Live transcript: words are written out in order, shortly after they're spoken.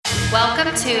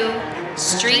Welcome to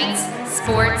Streets,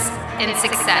 Sports, and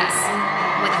Success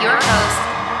with your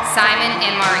hosts, Simon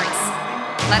and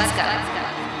Maurice. Let's go.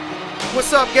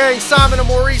 What's up, gang? Simon and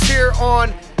Maurice here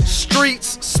on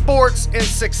Streets, Sports, and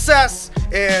Success.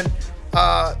 And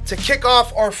to kick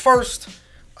off our first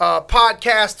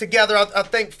podcast together, I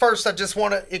think first I just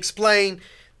want to explain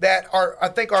that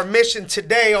our mission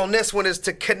today on this one is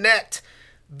to connect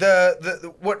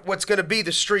what's going to be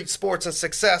the Street, Sports, and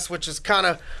Success, which is kind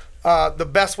of the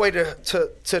best way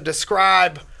to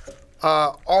describe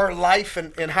our life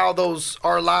and how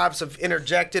our lives have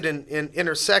interjected and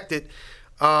intersected.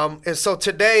 And so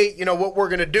today, what we're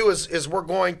going to do is we're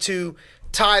going to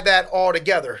tie that all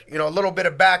together. A little bit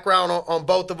of background on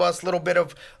both of us, a little bit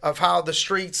of how the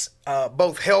streets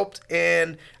both helped,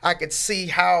 and I could see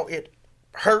how it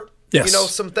hurt, yes.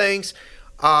 Some things,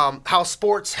 how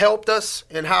sports helped us,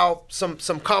 and how some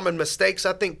common mistakes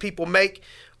I think people make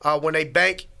when they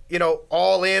bank,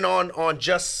 all in on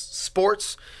just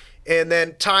sports, and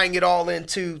then tying it all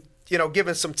into,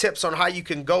 giving some tips on how you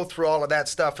can go through all of that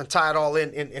stuff and tie it all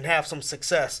in and have some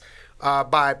success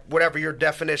by whatever your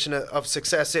definition of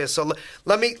success is. So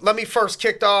let me first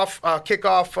kick off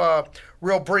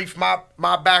real brief.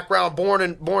 My background: born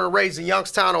and raised in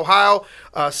Youngstown, Ohio,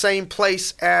 same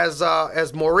place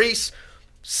as Maurice.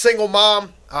 Single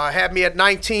mom, had me at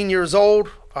 19 years old.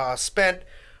 Spent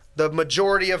the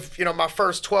majority of my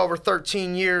first 12 or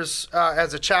 13 years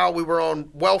as a child. We were on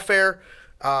welfare,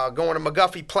 going to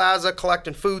McGuffey Plaza,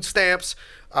 collecting food stamps.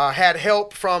 Had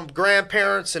help from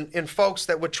grandparents and folks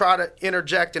that would try to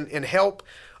interject and help.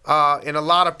 And a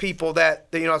lot of people that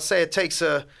say it takes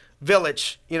a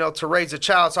village, to raise a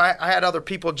child. So I had other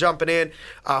people jumping in.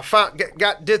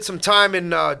 Did some time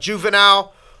in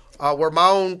juvenile, where my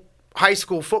own high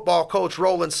school football coach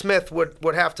Roland Smith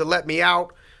would have to let me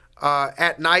out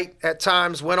at night at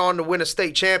times. Went on to win a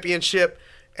state championship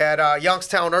at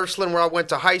Youngstown Ursuline, where I went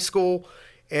to high school,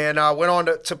 and went on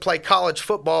to play college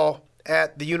football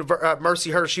at the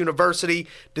Mercyhurst University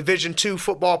Division II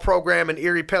football program in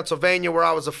Erie, Pennsylvania, where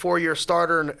I was a 4-year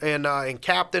starter and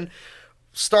captain.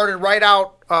 Started right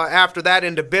out after that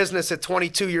into business at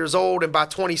 22 years old, and by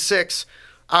 26,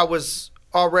 I was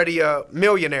already a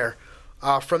millionaire.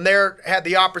 From there, had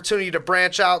the opportunity to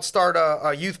branch out, start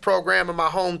a youth program in my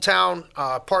hometown,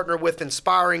 partner with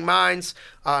Inspiring Minds.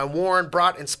 Warren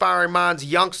brought Inspiring Minds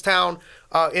Youngstown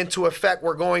into effect.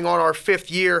 We're going on our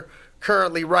 5th year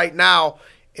currently right now.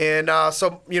 And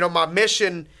so, my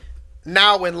mission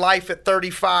now in life at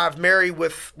 35, married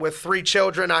with 3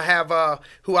 children. I have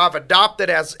who I've adopted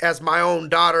as my own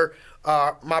daughter.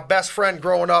 My best friend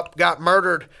growing up got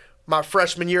murdered my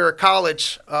freshman year of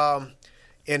college.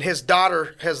 And his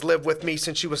daughter has lived with me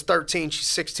since she was 13. She's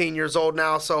 16 years old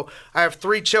now. So I have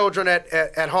 3 children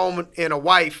at home and a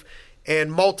wife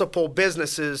and multiple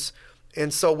businesses.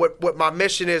 And so what my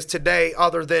mission is today,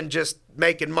 other than just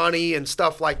making money and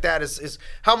stuff like that, is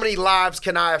how many lives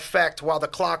can I affect while the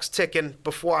clock's ticking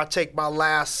before I take my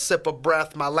last sip of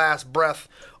breath, my last breath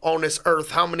on this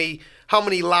earth? How many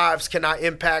lives can I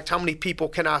impact? How many people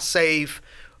can I save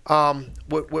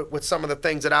with some of the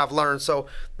things that I've learned? So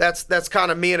that's kind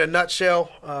of me in a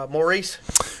nutshell. Maurice?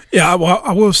 Yeah,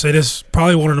 I will say this,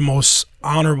 probably one of the most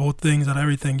honorable things out of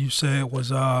everything you said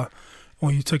was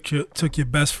when you took your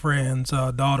best friend's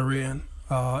daughter in,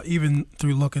 even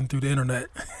through looking through the internet,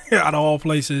 out of all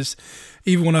places.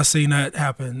 Even when I seen that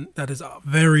happen, that is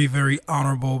very, very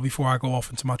honorable. Before I go off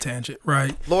into my tangent,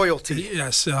 right? Loyalty.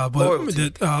 Yes, but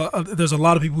Loyalty. There's a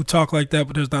lot of people who talk like that,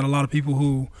 but there's not a lot of people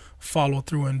who follow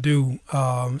through and do.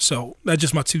 So that's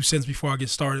just my 2 cents before I get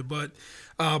started. But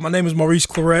my name is Maurice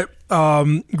Claret.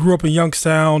 Grew up in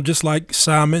Youngstown, just like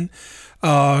Simon.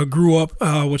 Grew up,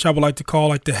 which I would like to call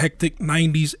like the hectic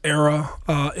 90s era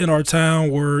in our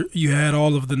town, where you had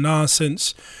all of the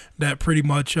nonsense that pretty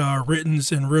much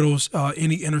writtens and riddles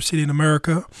any inner city in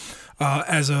America.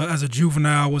 As a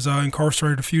juvenile, was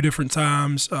incarcerated a few different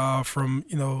times, from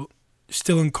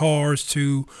stealing cars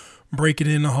to breaking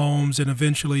into homes, and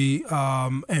eventually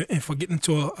and for getting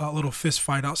into a little fist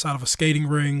fight outside of a skating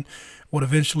ring. What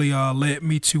eventually led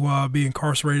me to be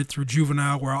incarcerated through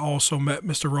juvenile, where I also met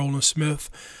Mr. Roland Smith,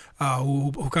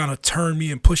 who kind of turned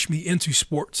me and pushed me into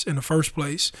sports in the first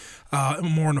place,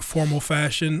 more in a formal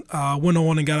fashion. Went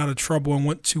on and got out of trouble and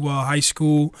went to high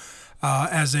school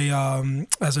as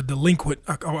a delinquent.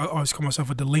 I always call myself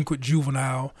a delinquent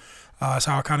juvenile. That's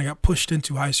how I kind of got pushed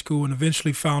into high school, and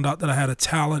eventually found out that I had a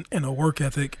talent and a work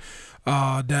ethic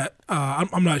that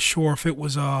I'm not sure if it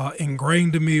was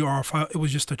ingrained in me or if it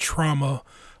was just a trauma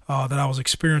that I was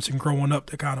experiencing growing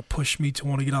up that kind of pushed me to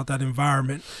want to get out that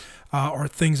environment, or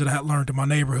things that I had learned in my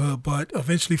neighborhood. But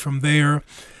eventually from there,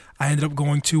 I ended up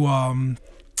going to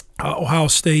Ohio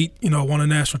State, won a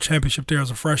national championship there as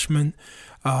a freshman,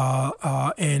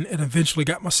 and eventually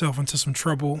got myself into some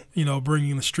trouble,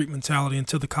 bringing the street mentality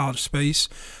into the college space.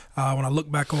 When I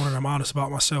look back on it, I'm honest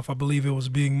about myself. I believe it was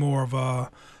being more of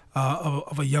a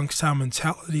Youngstown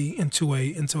mentality into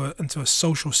a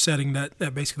social setting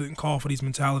that basically didn't call for these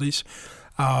mentalities.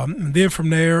 And then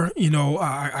from there,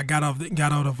 I got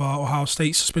out of Ohio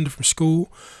State, suspended from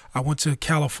school. I went to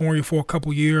California for a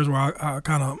couple years where I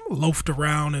kind of loafed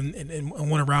around and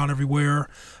went around everywhere,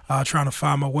 trying to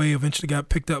find my way. Eventually got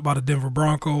picked up by the Denver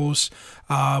Broncos.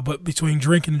 But between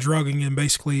drinking and drugging and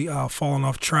basically falling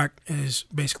off track is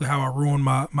basically how I ruined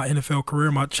my NFL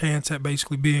career, my chance at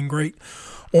basically being great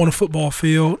on a football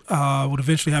field. What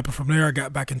eventually happened from there, I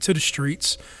got back into the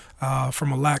streets.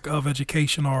 From a lack of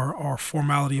education or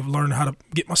formality of learning how to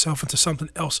get myself into something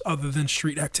else other than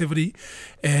street activity.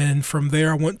 And from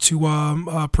there, I went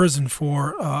to prison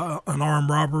for an armed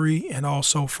robbery and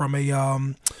also from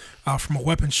a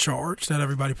weapons charge that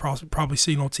everybody probably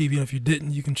seen on TV. And if you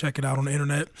didn't, you can check it out on the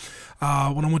internet.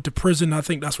 When I went to prison, I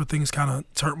think that's where things kind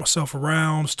of turned myself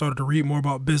around, started to read more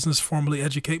about business, formally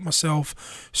educate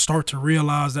myself, start to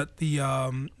realize that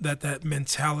that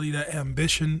mentality, that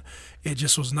ambition, it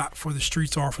just was not for the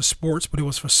streets or for sports, but it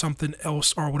was for something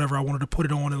else or whatever I wanted to put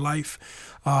it on in life.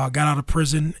 Got out of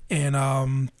prison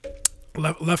and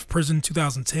left prison in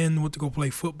 2010, went to go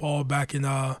play football back in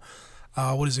Omaha,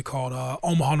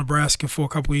 Nebraska for a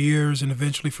couple of years, and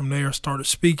eventually from there started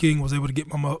speaking, was able to get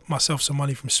myself some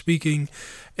money from speaking,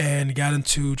 and got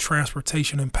into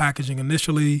transportation and packaging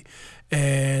initially,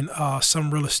 and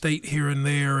some real estate here and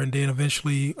there, and then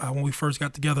eventually when we first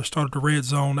got together, started the Red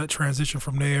Zone, that transition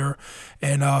from there,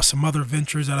 and some other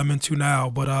ventures that I'm into now.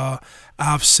 But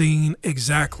I've seen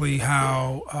exactly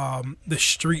how the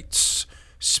streets,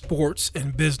 sports,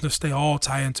 and business, they all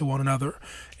tie into one another.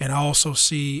 And I also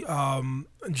see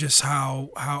just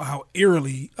how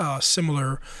eerily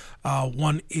similar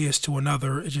one is to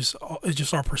another. It's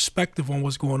just our perspective on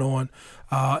what's going on,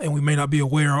 and we may not be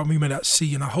aware, or we may not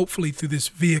see. And hopefully through this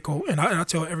vehicle, and I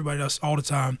tell everybody this all the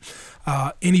time,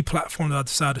 any platform that I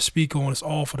decide to speak on is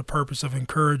all for the purpose of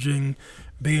encouraging,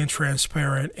 being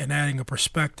transparent, and adding a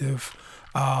perspective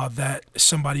that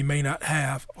somebody may not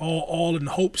have, all in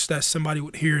hopes that somebody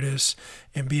would hear this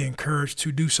and be encouraged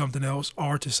to do something else,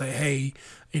 or to say, hey,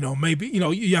 maybe,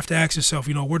 you have to ask yourself,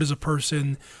 where does a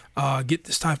person get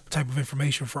this type of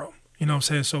information from? You know what I'm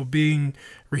saying? So being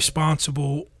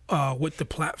responsible with the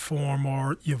platform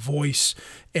or your voice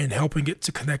and helping it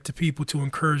to connect to people, to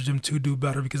encourage them to do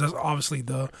better, because that's obviously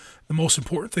the most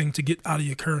important thing, to get out of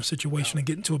your current situation and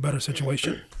get into a better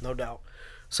situation. No doubt.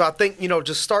 So I think,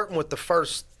 just starting with the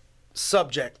first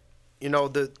subject,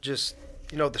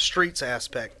 the streets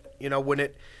aspect, when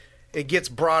it gets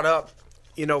brought up,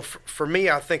 for me,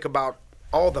 I think about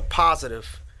all the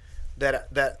positive that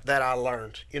I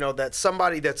learned, that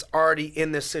somebody that's already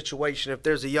in this situation, if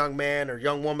there's a young man or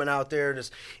young woman out there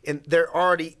and they're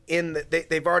already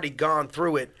they've already gone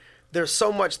through it, there's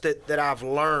so much that I've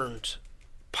learned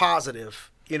positive,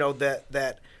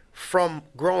 that from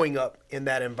growing up in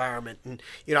that environment. And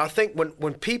I think when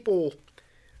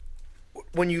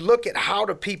you look at how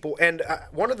do people, and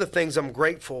one of the things I'm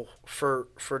grateful for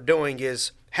doing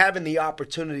is having the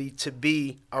opportunity to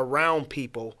be around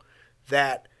people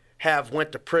that have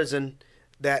went to prison,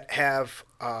 that have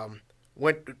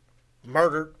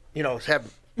murdered,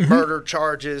 have murder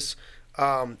charges,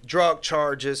 drug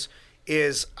charges,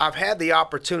 is I've had the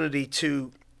opportunity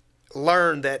to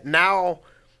learn that now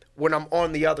when I'm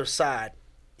on the other side,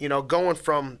 going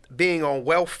from being on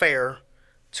welfare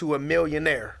to a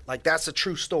millionaire, like that's a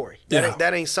true story.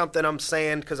 That ain't something I'm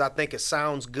saying because I think it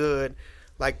sounds good.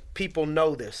 Like people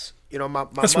know this. My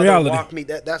that's mother reality. walked me.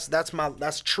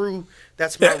 That's true.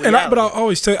 That's my reality. But I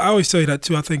always tell you that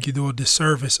too. I think you do a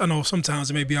disservice. I know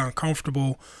sometimes it may be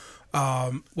uncomfortable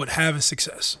with having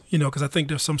success, because I think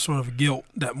there's some sort of guilt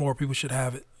that more people should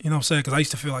have it. You know what I'm saying? Because I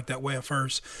used to feel like that way at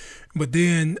first. But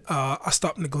then I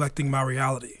stopped neglecting my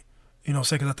reality. You know what I'm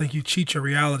saying? Because I think you cheat your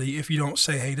reality if you don't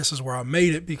say, hey, this is where I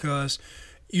made it, because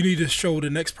you need to show the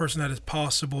next person that it's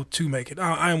possible to make it.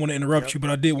 I didn't want to interrupt you, but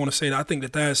I did want to say that I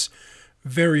think that's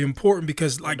very important,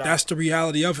 because that's the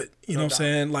reality of it. You know what I'm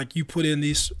saying? Like you put in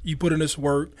this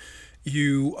work,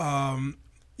 you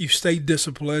stay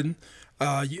disciplined.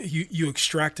 You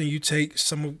extract and you take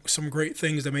some great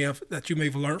things that you may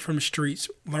have learned from the streets,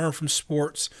 learned from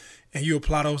sports, and you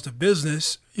apply those to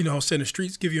business. Saying the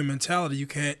streets give you a mentality you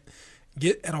can't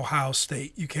get at Ohio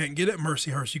State, you can't get at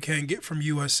Mercyhurst, you can't get from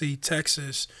USC,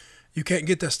 Texas, you can't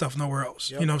get that stuff nowhere else.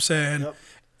 Yep. You know what I'm saying? Yep.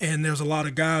 And there's a lot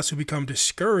of guys who become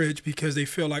discouraged because they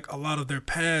feel like a lot of their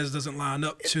paths doesn't line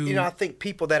up to. You know, I think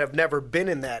people that have never been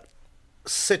in that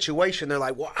situation, they're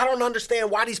like, well, I don't understand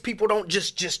why these people don't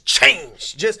just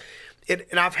change.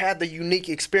 And I've had the unique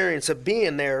experience of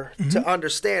being there to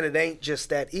understand it ain't just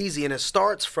that easy. And it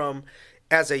starts from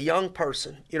as a young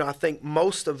person. You know, I think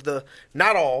most of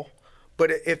not all,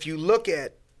 but if you look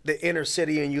at the inner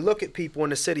city and you look at people in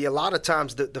the city, a lot of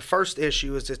times the first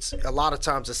issue is it's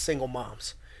single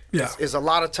moms. Yeah. Is a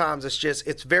lot of times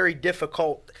it's very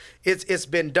difficult. It's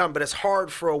been done, but it's hard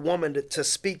for a woman to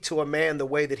speak to a man the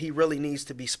way that he really needs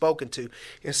to be spoken to.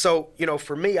 And so, you know,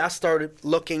 for me, I started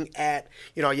looking at,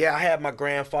 you know, I had my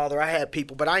grandfather, I had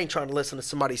people, but I ain't trying to listen to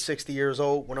somebody 60 years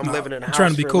old when I'm living in a house for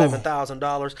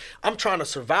 $11,000. I'm trying to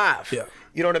survive. Yeah.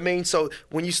 You know what I mean? So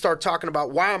when you start talking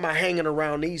about why am I hanging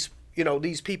around these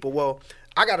people, well,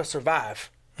 I got to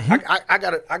survive. I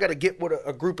gotta get with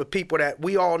a group of people that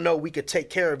we all know we could take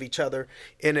care of each other,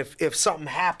 and if something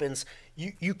happens,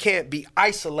 you can't be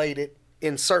isolated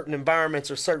in certain environments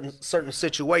or certain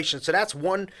situations. So that's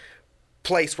one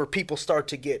place where people start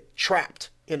to get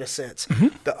trapped in a sense.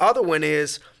 The other one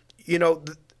is, you know,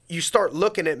 you start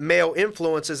looking at male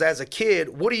influences as a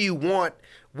kid. What do you want?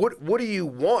 What do you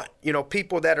want? You know,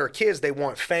 people that are kids, they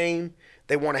want fame.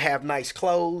 They want to have nice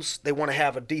clothes. They want to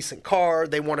have a decent car.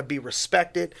 They want to be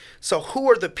respected. So who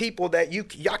are the people that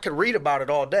y'all can read about it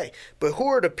all day, but who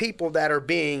are the people that are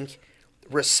being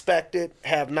respected,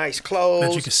 have nice clothes,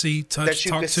 that you can see,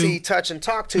 touch, and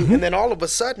talk to, and then all of a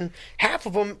sudden, half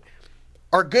of them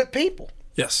are good people.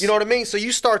 Yes. You know what I mean? So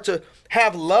you start to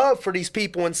have love for these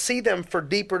people and see them for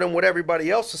deeper than what everybody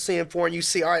else is seeing for. And you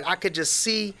see, all right, I could just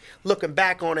see, looking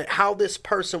back on it, how this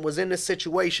person was in this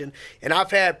situation. And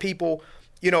I've had people,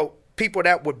 you know, people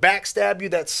that would backstab you,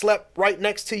 that slept right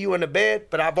next to you in the bed.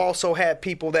 But I've also had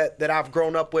people that I've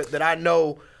grown up with that I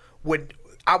know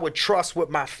I would trust with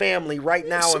my family right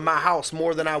now in my house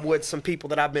more than I would some people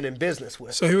that I've been in business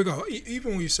with. So here we go.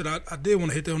 Even when you said, I did want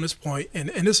to hit on this point, and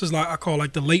this is like, I call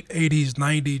like the late 80s,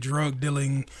 90s drug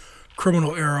dealing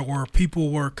criminal era, where people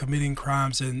were committing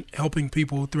crimes and helping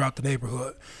people throughout the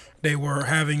neighborhood. They were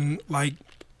having like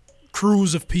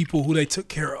crews of people who they took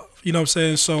care of. You know what I'm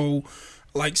saying? So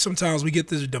like sometimes we get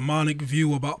this demonic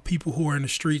view about people who are in the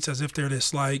streets as if they're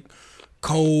this like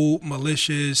cold,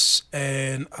 malicious,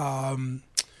 and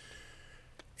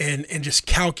just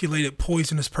calculated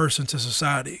poisonous person to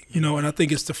society, you know. And I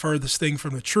think it's the furthest thing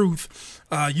from the truth.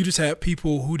 You just had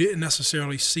people who didn't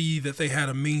necessarily see that they had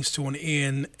a means to an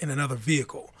end in another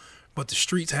vehicle, but the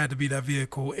streets had to be that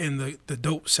vehicle, and the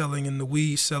dope selling and the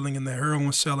weed selling and the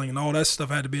heroin selling and all that stuff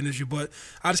had to be an issue. But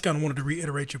I just kind of wanted to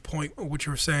reiterate your point, what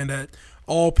you were saying, that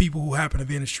all people who happen to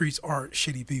be in the streets aren't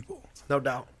shitty people. No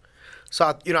doubt.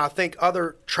 So, you know, I think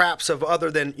other traps other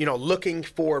than, you know, looking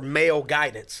for male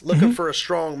guidance, looking for a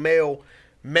strong male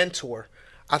mentor,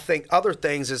 I think other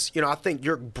things is, you know, I think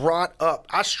you're brought up.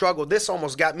 I struggled. This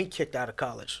almost got me kicked out of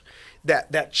college.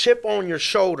 That chip on your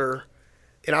shoulder,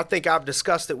 and I think I've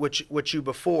discussed it with you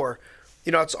before,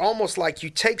 you know, it's almost like you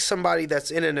take somebody that's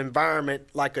in an environment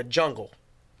like a jungle.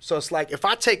 So it's like if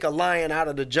I take a lion out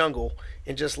of the jungle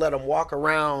and just let him walk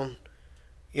around,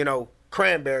 you know,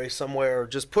 Cranberry somewhere, or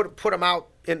just put them out,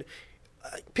 and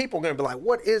people are gonna be like,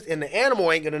 what is, and the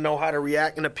animal ain't gonna know how to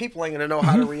react, and the people ain't gonna know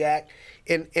how to react,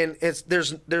 and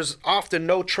there's often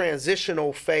no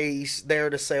transitional phase there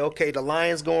to say, okay, the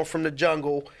lion's going from the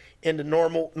jungle into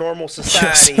normal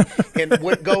society. Yes. And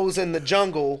what goes in the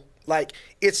jungle, like,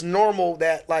 it's normal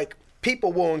that like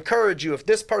people will encourage you. If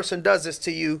this person does this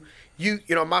to you, you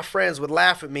know, my friends would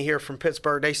laugh at me here from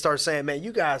Pittsburgh. They start saying, man,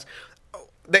 you guys,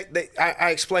 I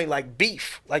explain like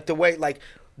beef, like the way, like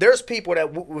there's people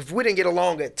that if we didn't get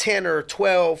along at 10 or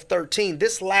 12, 13,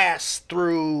 this lasts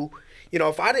through, you know,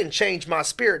 if I didn't change my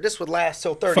spirit, this would last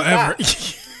till 35. Forever.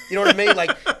 You know what I mean? Like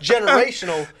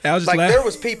generational. Like there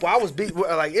was people, I was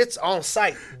like, it's on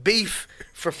site beef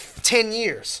for 10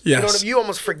 years. Yes. You know what I mean? You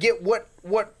almost forget what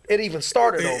it even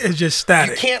started over. It's just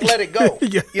static. You can't let it go.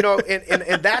 Yeah. You know,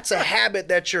 and that's a habit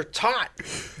that you're taught,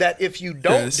 that if you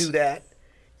don't do that,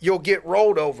 you'll get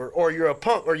rolled over, or you're a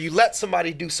punk, or you let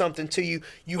somebody do something to you,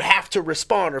 you have to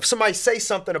respond. Or if somebody says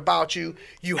something about you,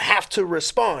 you have to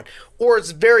respond. Or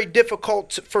it's very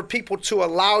difficult for people to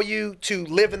allow you to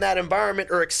live in that environment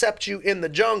or accept you in the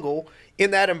jungle,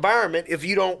 in that environment, if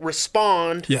you don't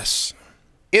respond. Yes.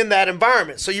 In that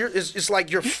environment. So it's like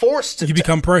you're forced to. You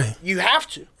become prey. You have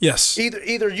to. Yes.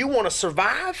 Either you want to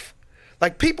survive.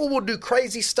 Like, people will do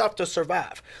crazy stuff to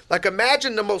survive. Like,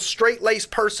 imagine the most straight-laced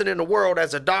person in the world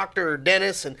as a doctor or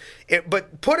dentist,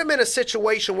 but put him in a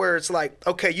situation where it's like,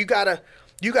 okay, you gotta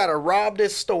rob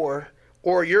this store,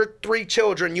 or your 3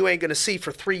 children you ain't going to see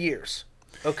for 3 years.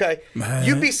 Okay, Man.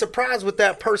 You'd be surprised what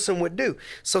that person would do.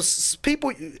 So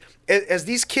people, as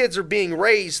these kids are being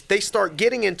raised, they start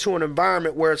getting into an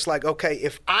environment where it's like, okay,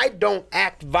 if I don't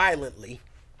act violently,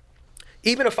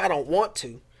 even if I don't want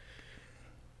to,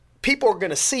 people are going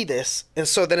to see this, and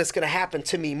so then it's going to happen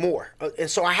to me more. And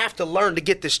so I have to learn to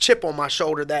get this chip on my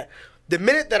shoulder that the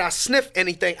minute that I sniff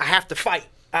anything, I have to fight.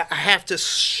 I have to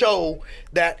show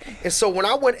that. And so when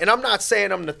I went, and I'm not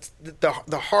saying I'm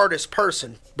the hardest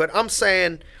person, but I'm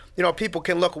saying, you know, people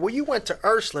can look, well, you went to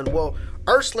Ursuline. Well,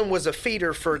 Ursuline was a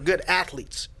feeder for good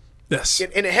athletes. Yes.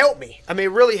 And it helped me. I mean,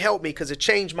 it really helped me because it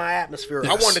changed my atmosphere.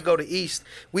 Yes. I wanted to go to East.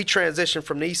 We transitioned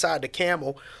from the East Side to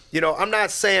Camel. You know, I'm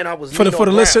not saying I was for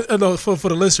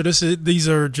the listener. These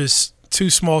are just 2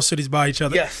 small cities by each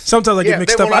other. Yes. Sometimes I get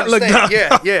mixed up. I'm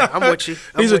with you.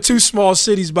 These are 2 small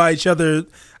cities by each other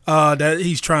that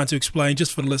he's trying to explain,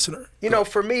 just for the listener. You know,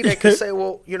 for me, they could say,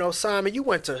 well, you know, Simon, you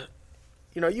went to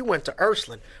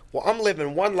Ursuline. Well, I'm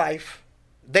living one life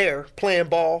there, playing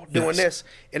ball, doing this,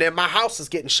 and then my house is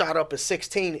getting shot up at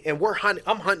 16, and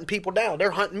I'm hunting people down.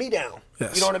 They're hunting me down.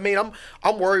 Yes. You know what I mean?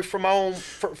 I'm worried for my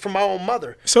own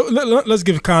mother. So let's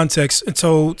give context. And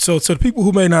so the people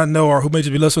who may not know or who may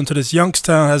just be listening to this,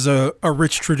 Youngstown has a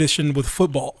rich tradition with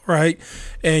football, right?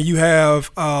 And you have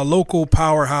local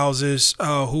powerhouses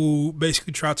who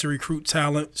basically try to recruit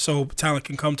talent so talent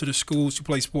can come to the schools to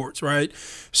play sports, right?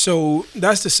 So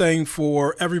that's the same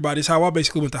for everybody. It's how I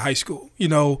basically went to high school. You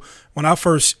know, when I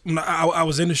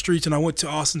was in the streets and I went to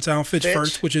Austintown Fitch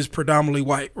first, which is predominantly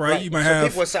white, right? You might have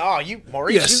people would say, "Oh,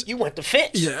 Maurice, you went to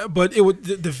Fitch." Yeah, but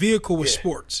the vehicle was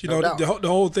sports. You know, the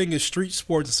whole thing is street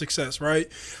sports and success,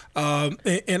 right?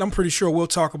 And I'm pretty sure we'll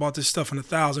talk about this stuff in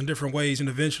 1,000 different ways, and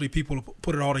eventually people will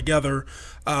put it all together.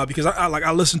 Because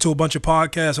I listen to a bunch of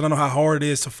podcasts, and I know how hard it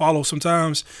is to follow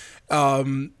sometimes.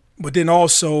 But then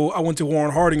also I went to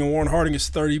Warren Harding, and Warren Harding is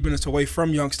 30 minutes away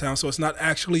from Youngstown, so it's not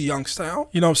actually Youngstown.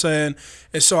 You know what I'm saying?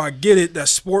 And so I get it that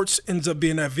sports ends up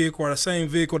being that vehicle, or the same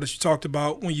vehicle that you talked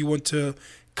about when you went to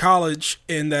college,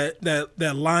 and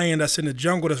that lion that's in the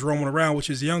jungle that's roaming around,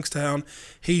 which is Youngstown,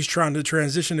 he's trying to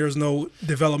transition. There's no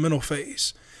developmental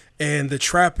phase. And the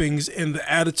trappings and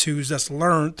the attitudes that's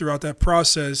learned throughout that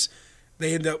process,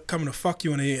 they end up coming to fuck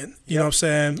you in the end. You know what I'm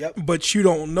saying? Yep. But you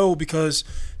don't know because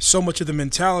so much of the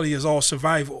mentality is all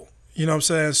survival. You know what I'm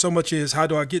saying? So much is, how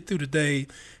do I get through the day?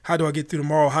 How do I get through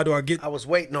tomorrow? How do I get? I was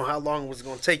waiting on how long it was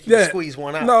going to take you to squeeze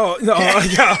one out. No.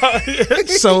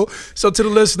 So to the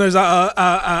listeners,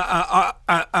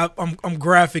 I'm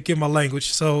graphic in my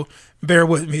language, so bear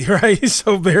with me, right?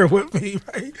 So bear with me,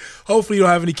 right? Hopefully you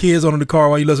don't have any kids on in the car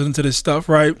while you're listening to this stuff,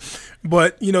 right?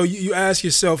 But you know, you ask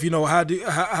yourself, you know, how do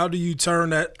you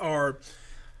turn that? Or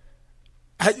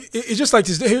it's just like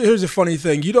this. Here's the funny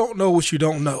thing: you don't know what you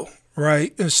don't know.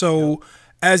 Right. And so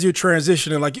as you're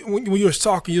transitioning, like when you were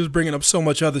talking, you was bringing up so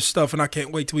much other stuff, and I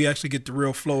can't wait till we actually get the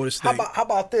real flow of this thing. How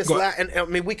about this? And I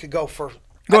mean, we could go for,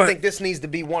 I think this needs to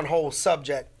be one whole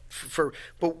subject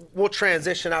but we'll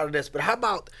transition out of this. But how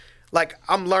about, like,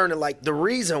 I'm learning, like, the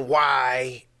reason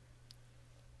why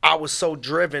I was so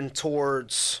driven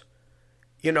towards,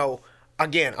 you know,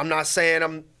 again, I'm not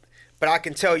saying but I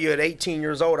can tell you at 18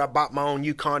 years old, I bought my own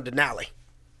Yukon Denali.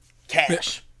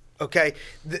 Cash. Yeah. Okay,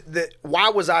 why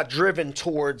was I driven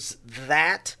towards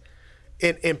that,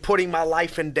 in putting my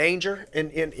life in danger?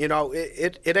 And you know,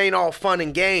 it ain't all fun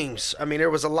and games. I mean,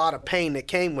 there was a lot of pain that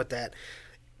came with that,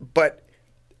 but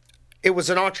it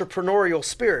was an entrepreneurial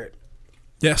spirit.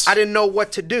 Yes. I didn't know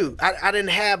what to do. I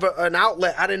didn't have an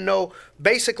outlet. I didn't know.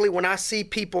 Basically, when I see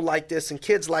people like this and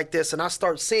kids like this, and I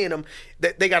start seeing them,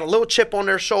 they got a little chip on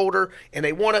their shoulder and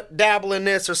they want to dabble in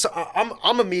this, or so,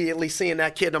 I'm immediately seeing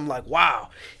that kid. And I'm like, wow,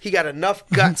 he got enough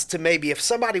guts to maybe, if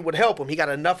somebody would help him, he got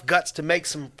enough guts to make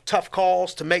some tough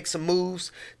calls, to make some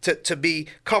moves, to be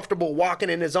comfortable walking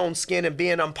in his own skin and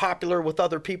being unpopular with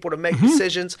other people, to make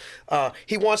decisions.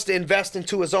 He wants to invest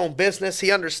into his own business.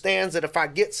 He understands that if I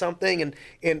get something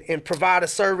and provide a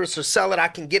service or sell it, I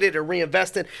can get it or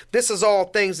reinvest it. This is all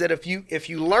things that if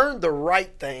you learn the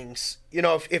right things, you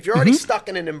know, if you're already stuck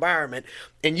in an environment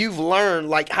and you've learned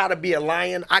like how to be a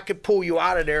lion, I could pull you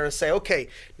out of there and say, okay,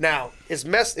 now it's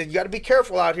you got to be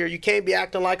careful out here. You can't be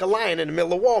acting like a lion in the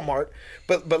middle of Walmart.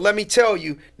 But let me tell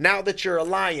you, now that you're a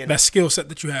lion, that skill set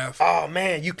that you have. Oh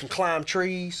man, you can climb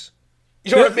trees.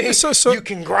 You know what I mean? So you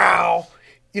can growl.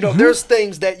 You know, there's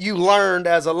things that you learned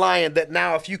as a lion that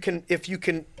now if you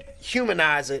can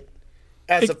humanize it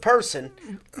as a person,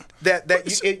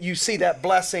 you see that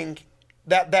blessing,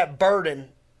 that burden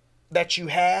that you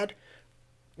had,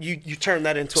 you turn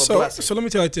that into a blessing. So let me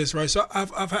tell you this, right? So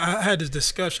I had this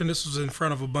discussion. This was in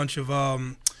front of a bunch of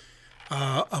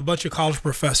a bunch of college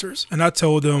professors, and I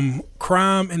told them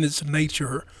crime in its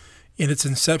nature, in its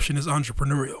inception, is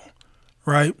entrepreneurial,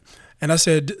 right? And I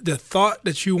said the thought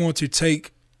that you want to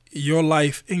take your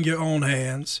life in your own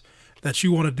hands, that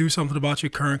you want to do something about your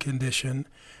current condition,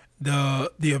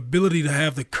 the ability to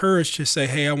have the courage to say,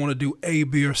 hey, I want to do A,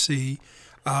 B, or C,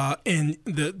 and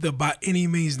the by any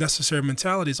means necessary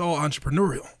mentality is all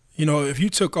entrepreneurial. You know, if you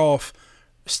took off,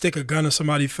 stick a gun in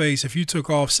somebody's face, if you took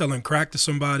off selling crack to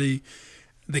somebody,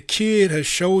 the kid has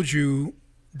showed you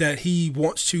that he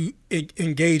wants to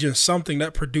engage in something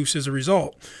that produces a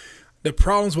result. The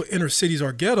problems with inner cities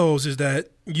or ghettos is that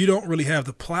you don't really have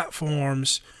the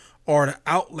platforms or the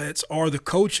outlets or the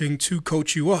coaching to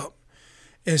coach you up.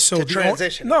 And so to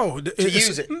transition. To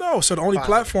use it. No, so the only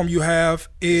platform you have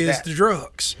is the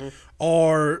drugs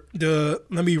or the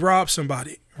let me rob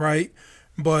somebody, right?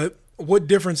 But what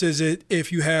difference is it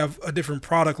if you have a different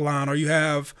product line or you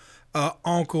have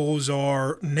uncles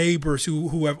or neighbors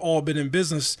who have all been in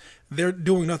business? They're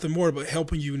doing nothing more but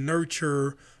helping you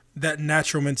nurture that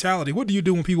natural mentality. What do you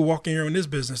do when people walk in here in this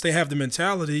business? They have the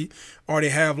mentality or they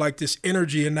have like this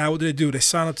energy, and now what do? They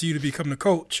sign up to you to become the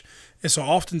coach. And so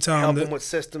oftentimes help them with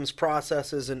systems,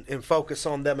 processes, and focus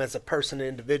on them as a person, an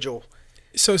individual.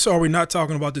 So are we not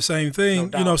talking about the same thing?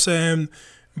 No, you know what I'm saying?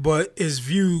 But it's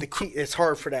viewed. The key, it's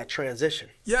hard for that transition.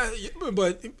 Yeah,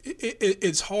 but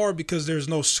it's hard because there's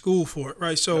no school for it,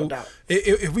 right? So No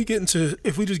if we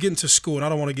just get into school, and I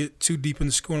don't want to get too deep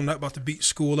into school, I'm not about to beat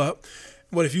school up.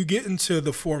 But if you get into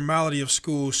the formality of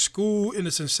school in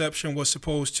its inception was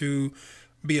supposed to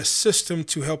be a system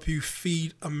to help you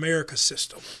feed America's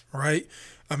system, right?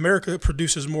 America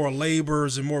produces more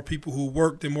laborers and more people who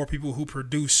work than more people who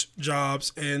produce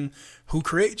jobs and who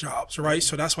create jobs, right?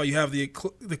 So that's why you have the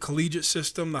collegiate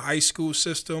system, the high school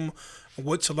system,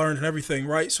 what to learn and everything,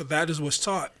 right? So that is what's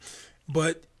taught.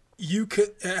 But you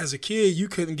could, as a kid, you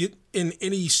couldn't get in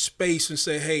any space and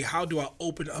say, hey, how do I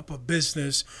open up a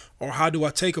business, or how do I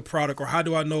take a product, or how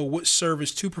do I know what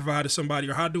service to provide to somebody,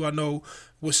 or how do I know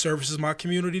what services my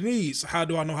community needs? How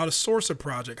do I know how to source a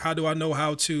project? How do I know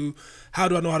how to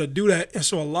do that? And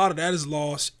so a lot of that is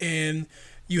lost, and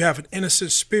you have an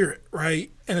innocent spirit,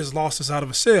 right? And it's lost inside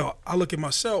of a cell. I look at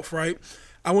myself, right?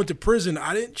 I went to prison.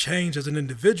 I didn't change as an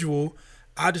individual.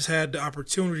 I just had the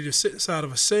opportunity to sit inside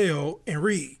of a cell and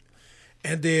read.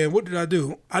 And then what did I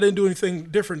do? I didn't do anything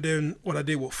different than what I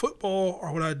did with football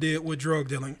or what I did with drug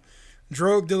dealing.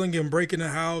 Drug dealing and breaking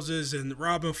into houses and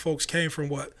robbing folks came from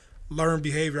what? Learned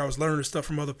behavior. I was learning stuff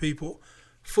from other people.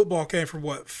 Football came from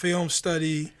what? Film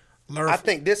study. I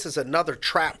think this is another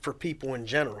trap for people in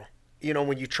general. You know,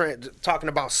 when you're talking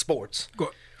about sports.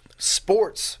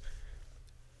 Sports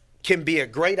can be a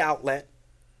great outlet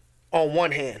on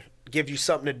one hand. Give you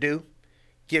something to do.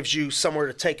 Gives you somewhere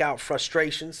to take out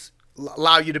frustrations.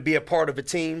 Allow you to be a part of a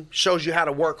team, shows you how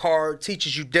to work hard,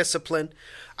 teaches you discipline.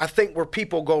 I think where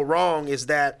people go wrong is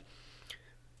that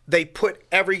they put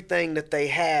everything that they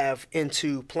have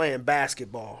into playing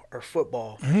basketball or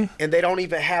football, and they don't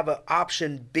even have an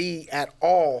option B at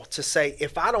all to say,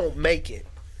 if I don't make it,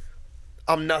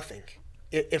 I'm nothing.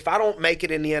 If I don't make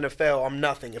it in the NFL, I'm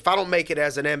nothing. If I don't make it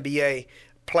as an NBA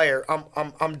player,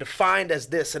 I'm defined as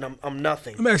this, and I'm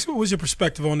nothing. Let me ask you, what was your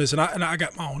perspective on this? And I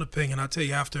got my own opinion. I'll tell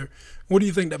you after. What do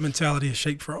you think that mentality is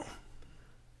shaped from?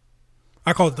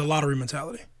 I call it the lottery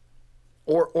mentality.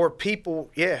 Or people,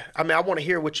 yeah. I mean, I want to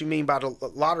hear what you mean by the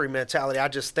lottery mentality. I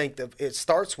just think that it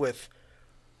starts with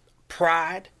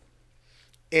pride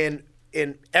and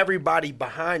everybody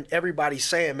behind everybody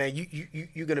saying, man,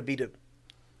 you're gonna be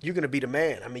the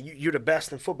man. I mean, you're the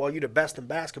best in football. You're the best in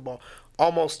basketball.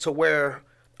 Almost to where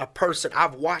a person,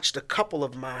 I've watched a couple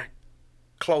of my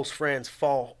close friends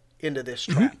fall into this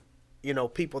trap. You know,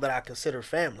 people that I consider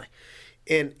family,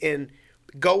 and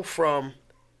go from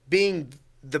being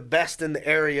the best in the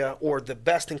area or the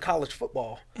best in college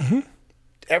football.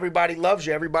 Everybody loves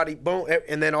you. Everybody, boom,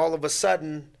 and then all of a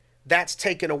sudden, that's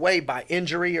taken away by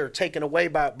injury or taken away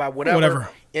by whatever.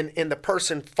 And the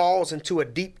person falls into a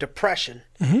deep depression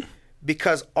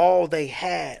because all they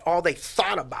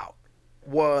thought about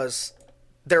was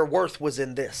their worth was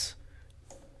in this.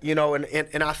 You know,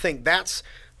 and I think that's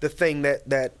the thing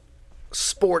that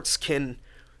sports can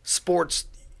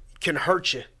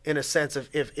hurt you in a sense of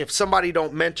if somebody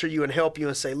don't mentor you and help you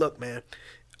and say, look, man,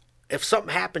 if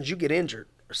something happens, you get injured,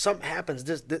 or something happens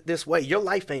this way, your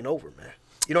life ain't over, man.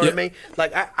 You know what I mean?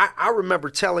 Like I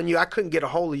remember telling you, I couldn't get a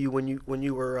hold of you when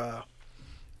you were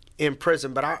in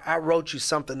prison, but I wrote you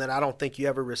something that I don't think you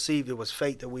ever received. It was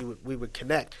fate that we would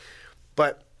connect.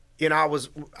 But you know,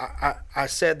 I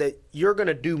said that you're going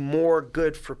to do more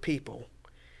good for people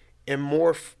and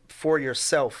more for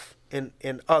yourself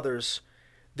in others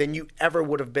than you ever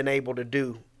would have been able to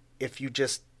do if you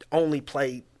just only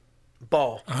played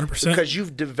ball. 100%. Because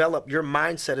you've developed, your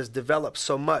mindset has developed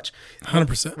so much.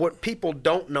 100%. What people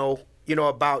don't know,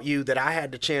 about you that I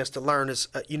had the chance to learn is,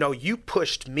 you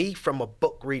pushed me from a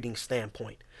book reading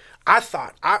standpoint. I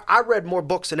thought I read more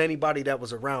books than anybody that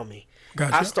was around me.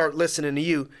 Gotcha. I start listening to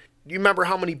you. You remember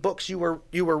how many books you were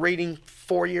reading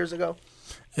 4 years ago?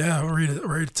 Yeah, I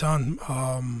read a ton.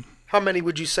 How many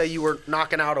would you say you were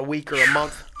knocking out a week or a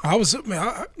month? I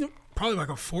probably like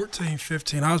a 14,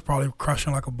 15. I was probably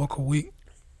crushing like a book a week.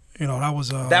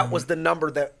 That was the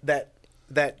number that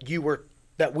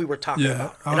we were talking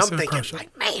about. And I'm thinking,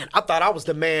 like, man, I thought I was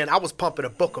the man. I was pumping a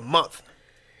book a month.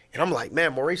 And I'm like,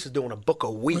 man, Maurice is doing a book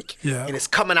a week. Yeah. And it's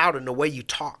coming out in the way you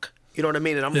talk. You know what I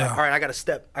mean? And I'm like, all right, I gotta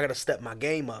step my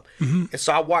game up. Mm-hmm. And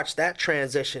so I watched that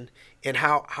transition and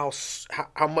how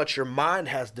much your mind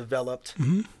has developed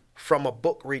from a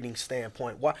book reading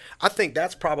standpoint. Well, I think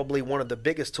that's probably one of the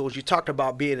biggest tools. You talked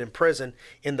about being in prison,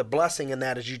 and the blessing in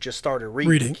that is you just started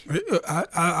reading.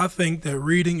 I think that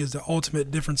reading is the ultimate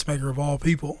difference maker of all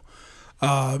people.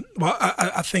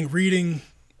 I think reading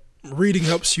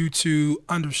helps you to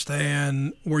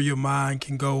understand where your mind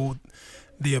can go,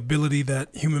 the ability that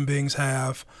human beings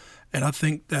have. And I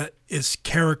think that it's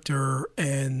character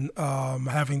and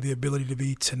having the ability to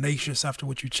be tenacious after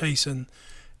what you're chasing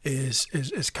is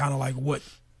kind of like what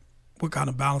kind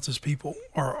of balances people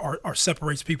or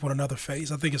separates people in another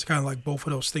phase. I think it's kind of like both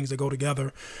of those things that go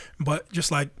together. But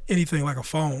just like anything, like a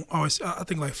phone, I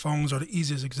think like phones are the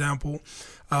easiest example.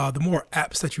 The more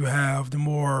apps that you have, the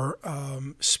more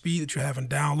speed that you have in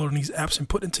downloading these apps and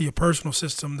putting into your personal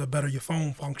system, the better your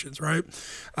phone functions, right?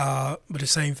 But the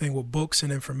same thing with books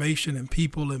and information and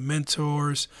people and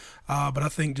mentors. But I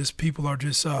think just people are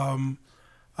just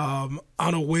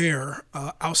unaware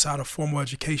outside of formal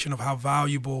education of how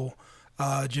valuable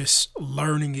just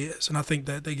learning is. And I think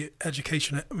that they get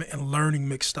education and learning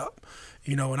mixed up,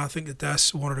 and I think that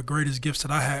that's one of the greatest gifts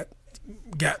that I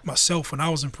got myself when I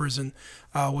was in prison,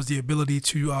 was the ability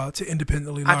to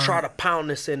independently learn. I try to pound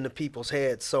this into people's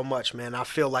heads so much, man. I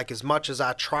feel like as much as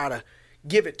I try to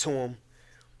give it to them,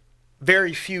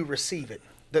 very few receive it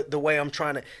the way I'm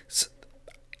trying to.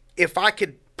 If I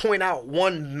could point out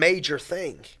one major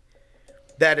thing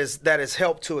that has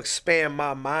helped to expand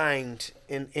my mind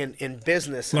in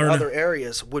business and other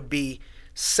areas would be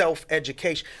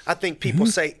self-education. I think people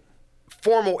say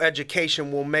formal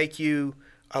education will make you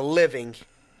a living,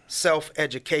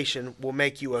 self-education will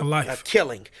make you a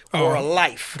killing or a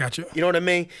life. Gotcha. You know what I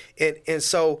mean? And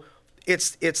so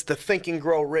it's the Think and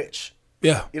Grow Rich.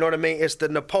 Yeah. You know what I mean? It's the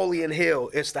Napoleon Hill.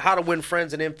 It's the How to Win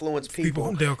Friends and Influence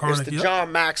People. Dale Carnegie, it's the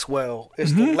John Maxwell.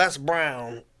 It's the Les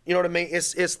Brown. You know what I mean?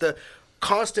 It's the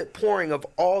constant pouring of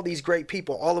all these great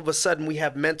people. All of a sudden we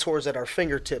have mentors at our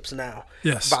fingertips now.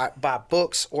 Yes. By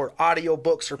books or audio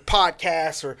books or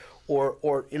podcasts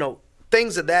or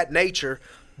things of that nature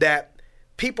that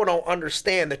people don't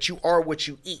understand that you are what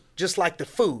you eat. Just like the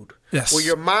food. Yes. Where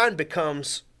your mind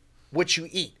becomes what you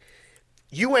eat.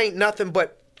 You ain't nothing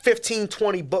but 15,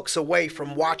 20 books away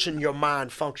from watching your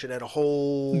mind function at a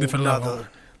whole nother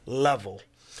level.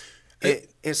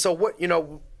 And so what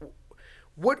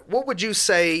would you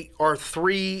say are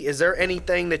three, is there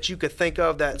anything that you could think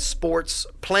of that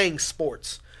playing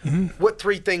sports, what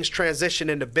three things transition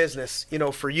into business,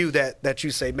 for you that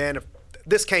you say, man, if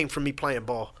this came from me playing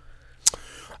ball?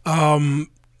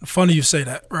 Funny you say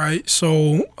that, right?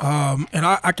 So, and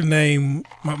I can name,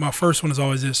 my first one is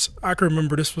always this. I can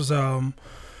remember this was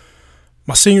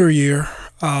my senior year,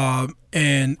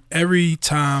 and every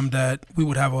time that we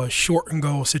would have a short and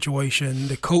goal situation,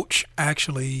 the coach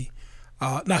actually,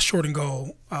 not short and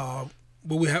goal,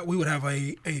 but we would have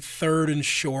a third and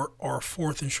short or a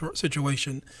fourth and short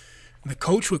situation. And the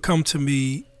coach would come to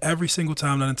me every single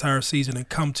time that entire season and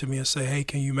come to me and say, hey,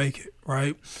 can you make it,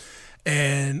 right?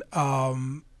 And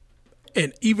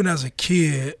even as a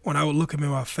kid, when I would look him in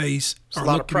my face, or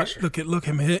look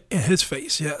him in his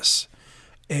face, yes,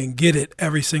 and get it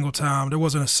every single time. There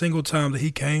wasn't a single time that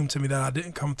he came to me that I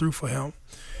didn't come through for him.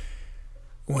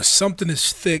 When something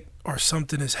is thick or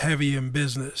something is heavy in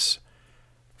business,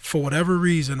 for whatever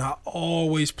reason, I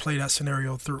always play that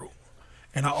scenario through.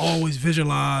 And I always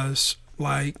visualize,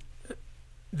 like,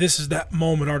 this is that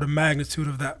moment or the magnitude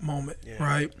of that moment,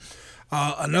 right?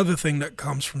 Another thing that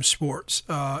comes from sports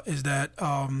is that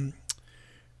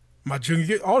my junior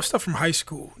year, all the stuff from high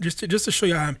school, just to show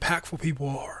you how impactful people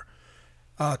are.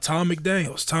 Tom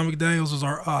McDaniels. Tom McDaniels was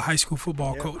our high school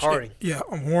football coach. Harding.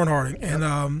 Warren Harding. Yep.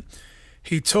 And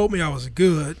he told me I was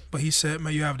good, but he said,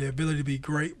 man, you have the ability to be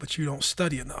great, but you don't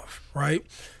study enough, right?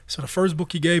 So the first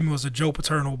book he gave me was a Joe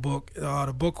Paterno book.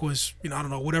 The book was, I don't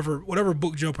know, whatever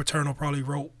book Joe Paterno probably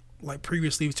wrote, like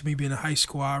previously to me being in high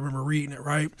school. I remember reading it,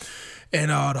 right?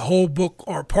 And the whole book,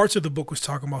 or parts of the book, was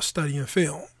talking about studying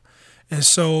film. And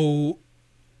so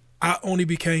I only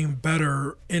became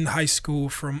better in high school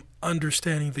from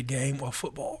understanding the game of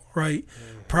football, right?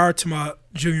 Prior to my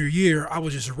junior year, I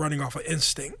was just running off of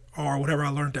instinct or whatever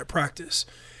I learned at practice.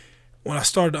 When I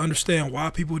started to understand why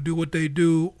people do what they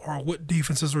do or what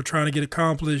defenses were trying to get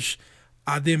accomplished,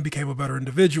 I then became a better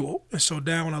individual. And so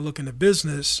now when I look into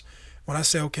business, when I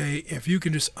say, okay, if you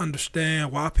can just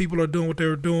understand why people are doing what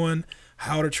they're doing,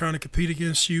 how they're trying to compete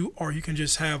against you, or you can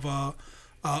just have a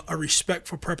respect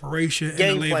for preparation and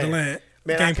the lay of the land.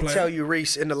 Man, I can tell you,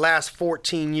 Reese, in the last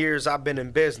 14 years I've been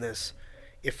in business,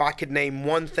 if I could name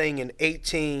one thing in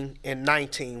 18 and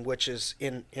 19, which is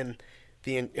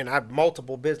and I have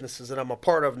multiple businesses that I'm a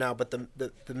part of now, but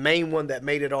the main one that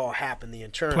made it all happen, the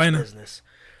insurance business,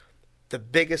 the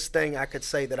biggest thing I could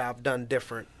say that I've done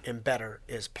different and better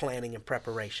is planning and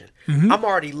preparation. I'm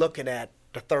already looking at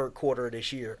the third quarter of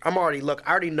this year. I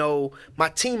already know, my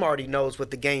team already knows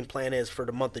what the game plan is for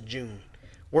the month of June.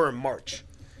 We're in March.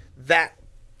 That,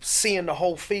 seeing the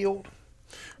whole field.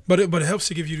 But it helps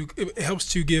to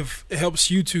helps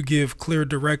you to give clear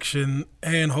direction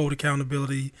and hold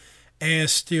accountability and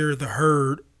steer the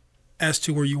herd as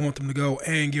to where you want them to go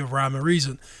and give rhyme and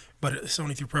reason. But it's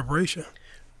only through preparation.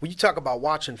 When you talk about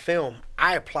watching film,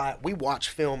 we watch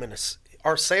film in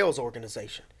our sales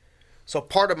organization. So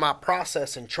part of my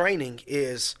process and training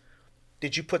is,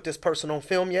 did you put this person on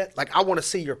film yet? Like, I want to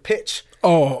see your pitch.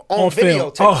 Oh, on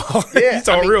videotape. Oh, yeah, it's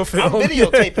on real film. I'm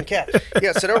videotaping cats.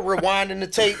 Yeah, so they're rewinding the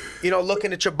tape,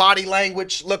 looking at your body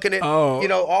language, looking at,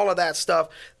 all of that stuff.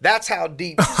 That's how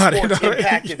deep sports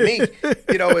impacted me.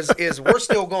 Is we're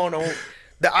still going on.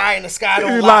 The eye in the sky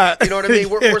don't lie. You know what I mean?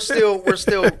 We're still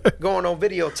going on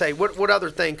videotape. What other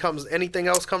thing anything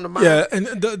else come to mind? Yeah, and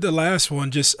the last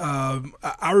one, just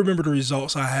I remember the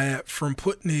results I had from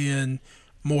putting in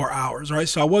more hours, right?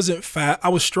 So I wasn't fat. I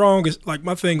was strong. Like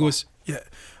my thing was,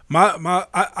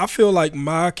 I feel like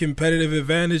my competitive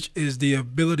advantage is the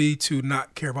ability to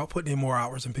not care about putting in more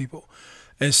hours than people.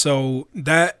 And so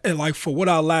that, and like for what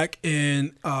I lack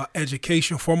in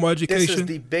education, formal education. This is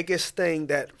the biggest thing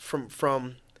that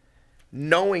from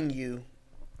knowing you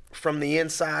from the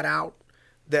inside out,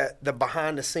 that the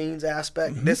behind the scenes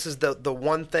aspect, this is the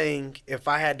one thing, if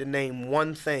I had to name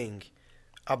one thing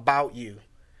about you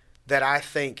that I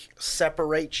think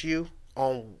separates you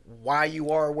on why you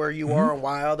are where you are and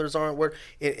why others aren't where,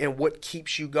 and what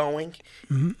keeps you going,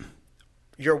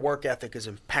 your work ethic is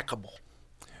impeccable.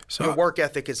 So your work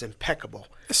ethic is impeccable.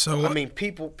 So I mean,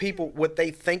 people, what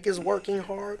they think is working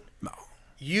hard,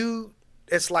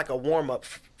 it's like a warm up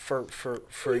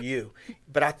for you.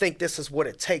 But I think this is what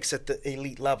it takes at the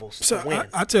elite levels to win.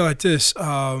 I tell you like this,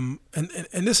 and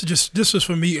this is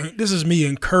for me. This is me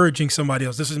encouraging somebody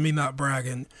else. This is me not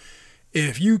bragging.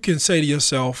 If you can say to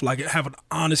yourself, like, have an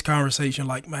honest conversation,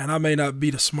 like, man, I may not be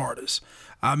the smartest.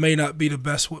 I may not be the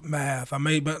best with math. I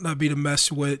may not be the best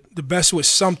with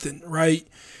something, right?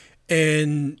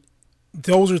 And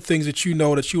those are things that you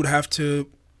know that you would have to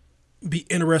be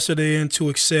interested in, to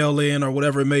excel in, or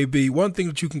whatever it may be. One thing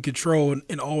that you can control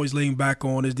and always lean back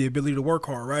on is the ability to work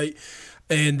hard, right?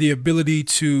 And the ability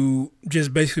to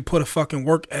just basically put a fucking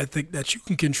work ethic that you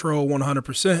can control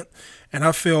 100%. And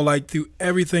I feel like through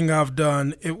everything I've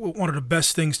done, one of the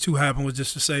best things to happen was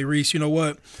just to say, Reese, you know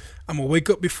what? I'm going to wake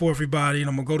up before everybody and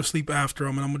I'm going to go to sleep after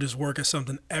them, and I'm going to just work at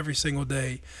something every single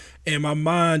day. And my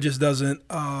mind just doesn't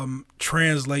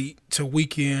translate to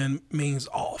weekend means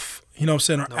off. You know what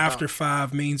I'm saying? Or after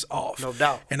 5 means off. No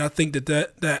doubt. And I think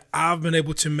that I've been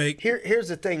able to make. Here's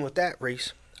the thing with that,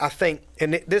 Reese. I think,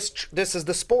 and this is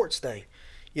the sports thing.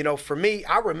 For me,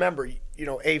 I remember,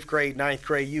 8th grade, 9th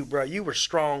grade, you were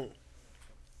strong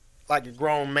like a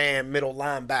grown man, middle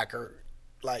linebacker,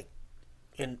 like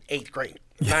in 8th grade,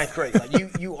 9th grade.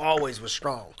 Like you always was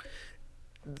strong.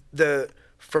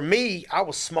 For me, I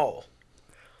was small.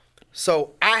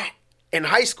 So in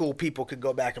high school, people could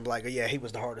go back and be like, oh, yeah, he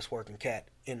was the hardest working cat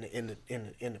in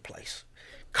the place.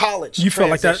 College, you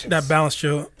felt like that balanced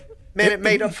your. Man, it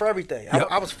made up for everything. Yep.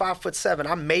 I was 5'7".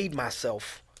 I made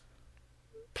myself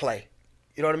play.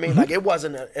 You know what I mean? Like, it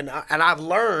wasn't and I've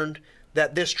learned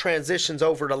that this transitions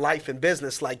over to life and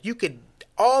business. Like, you could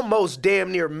almost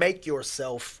damn near make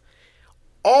yourself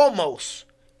almost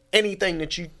anything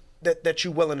that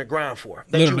you're willing to grind for,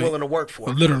 that you're willing to work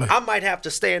for. Literally. I might have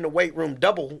to stay in the weight room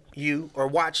double you, or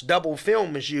watch double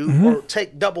film as you, or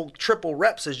take double, triple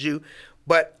reps as you,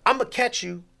 but I'm going to catch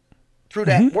you through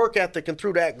that work ethic and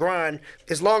through that grind,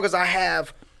 as long as I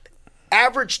have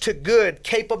average to good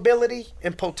capability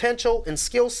and potential and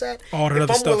skill set, All that if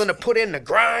other I'm stuff. willing to put in the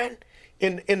grind,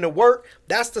 in the work,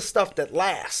 that's the stuff that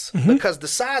lasts. Because the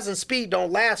size and speed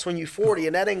don't last when you're 40,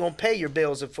 and that ain't gonna pay your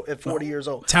bills at 40 years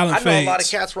old. Talent I know a lot of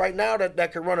fades. cats right now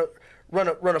that could run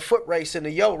a foot race in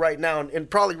the yo right now and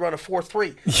probably run a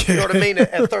 4.3. You know what I mean?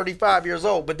 At 35 years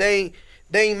old, but they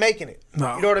ain't making it.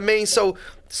 No. You know what I mean? So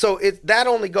that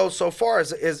only goes so far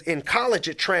as in college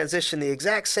it transitioned the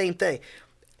exact same thing.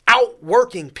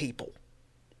 Outworking people,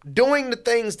 doing the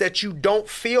things that you don't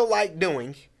feel like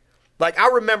doing. Like, I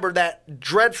remember that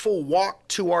dreadful walk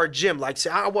to our gym. Like, see,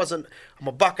 I'm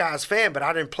a Buckeyes fan, but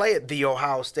I didn't play at The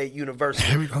Ohio State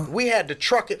University. We had to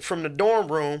truck it from the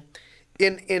dorm room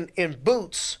in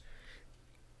boots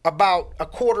about a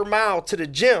quarter mile to the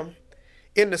gym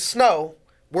in the snow,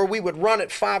 where we would run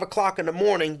at 5 o'clock in the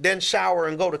morning, then shower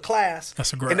and go to class.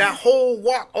 That's a great. And that whole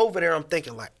walk over there, I'm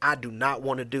thinking, like, I do not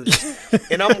want to do this.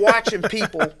 And I'm watching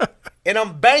people, and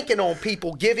I'm banking on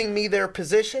people giving me their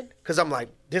position, because I'm like,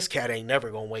 this cat ain't never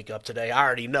going to wake up today. I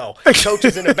already know. Coach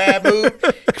is in a bad mood.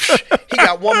 He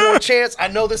got one more chance. I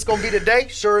know this is going to be the day.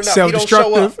 Sure enough, he don't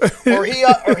show up. Or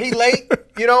he late,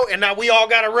 and now we all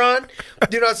got to run.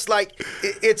 It's like,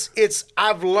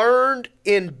 I've learned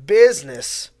in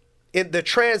business, in the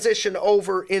transition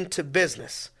over into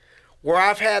business, where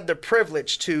I've had the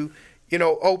privilege to,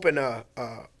 open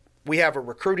we have a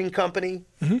recruiting company,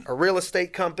 a real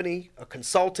estate company, a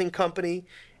consulting company,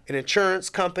 an insurance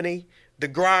company, the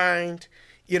grind,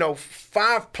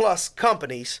 5+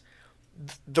 companies.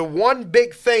 The one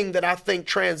big thing that I think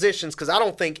transitions, because I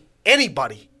don't think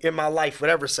anybody in my life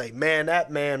would ever say, man, that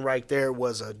man right there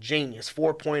was a genius,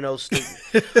 4.0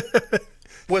 student.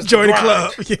 Was Join the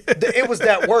grind. club. Yeah. It was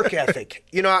that work ethic.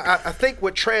 I think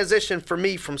what transitioned for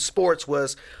me from sports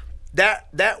was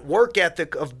that work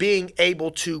ethic of being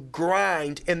able to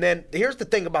grind. And then here's the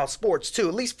thing about sports too,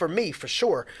 at least for me, for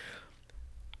sure.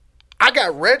 I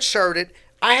got redshirted.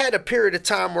 I had a period of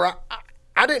time where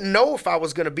I didn't know if I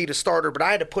was going to be the starter, but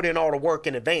I had to put in all the work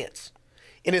in advance.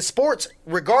 And in sports,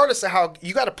 regardless of how,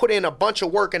 you got to put in a bunch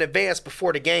of work in advance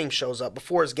before the game shows up,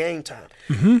 before it's game time.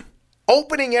 Mm-hmm.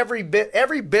 Opening every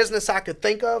business I could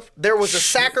think of, there was a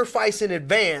sacrifice in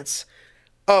advance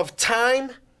of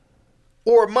time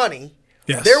or money.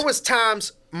 Yes. There was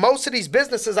times, most of these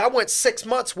businesses, I went 6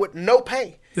 months with no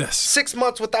pay. Yes. 6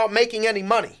 months without making any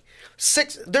money.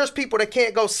 There's people that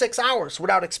can't go 6 hours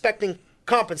without expecting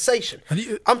compensation.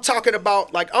 I'm talking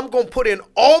about, like, I'm going to put in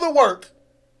all the work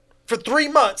for 3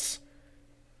 months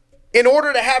in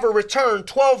order to have a return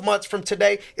 12 months from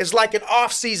today. Is like an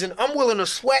off season. I'm willing to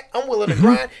sweat. I'm willing to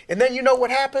grind. And then you know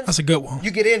what happens? That's a good one. You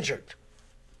get injured.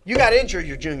 You got injured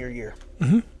your junior year.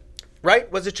 Mm-hmm. Right?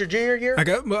 Was it your junior year? I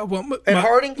got at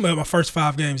Harding? My first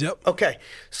 5 games, yep. Okay.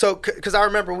 So, because I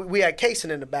remember we had Kaysen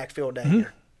in the backfield that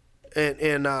year.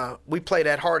 And we played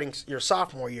at Harding your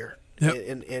sophomore year.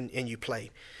 Yep. And you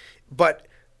played. But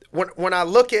when I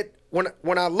look at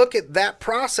that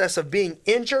process of being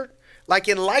injured, like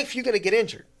in life, you're going to get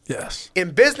injured. Yes.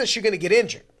 In business, you're going to get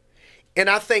injured. And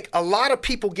I think a lot of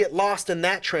people get lost in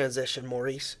that transition,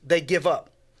 Maurice. They give up.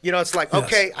 It's like, yes.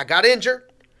 Okay, I got injured.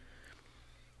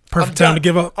 Perfect time to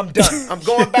give up. I'm done. I'm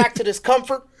going back to this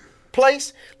comfort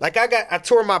place. Like I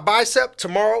tore my bicep.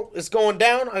 Tomorrow it's going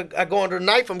down. I go under a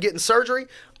knife. I'm getting surgery.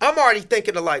 I'm already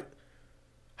thinking of like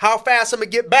how fast I'm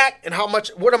gonna get back and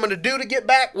what I'm gonna do to get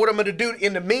back, what I'm gonna do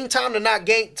in the meantime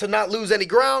to not lose any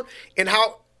ground, and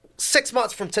how 6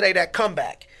 months from today that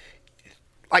comeback.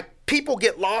 Like, people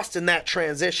get lost in that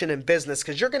transition in business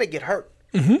because you're gonna get hurt.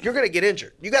 Mm-hmm. You're gonna get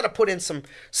injured. You got to put in some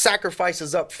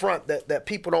sacrifices up front that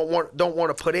people don't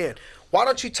want to put in. Why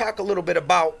don't you talk a little bit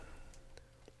about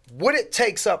what it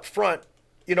takes up front,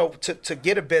 to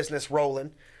get a business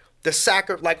rolling?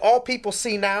 Like, all people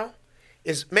see now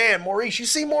is, man, Maurice. You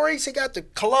see Maurice? He got the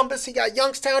Columbus. He got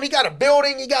Youngstown. He got a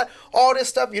building. He got all this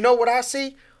stuff. You know what I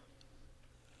see?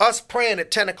 Us praying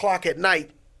at 10 o'clock at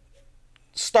night,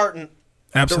 starting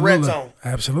Absolutely. the red zone.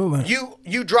 Absolutely.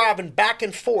 You driving back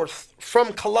and forth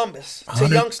from Columbus to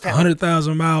Youngstown.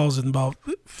 100,000 miles in about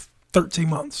 13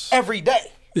 months. Every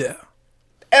day. Yeah.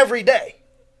 Every day.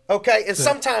 Okay? And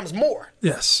sometimes more.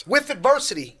 Yes. With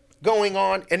adversity going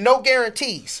on and no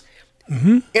guarantees.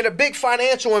 Mm-hmm. And a big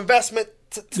financial investment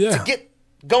to get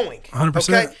going. 100%.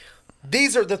 Okay?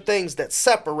 These are the things that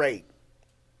separate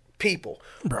people.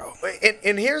 Bro.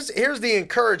 And here's the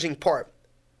encouraging part.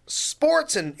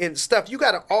 Sports and stuff, you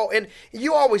got to and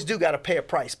you always do got to pay a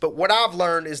price. But what I've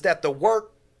learned is that the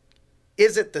work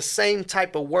isn't the same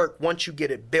type of work once you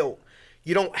get it built.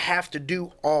 you don't have to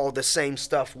do all the same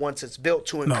stuff once it's built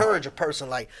to encourage a person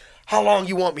like, how long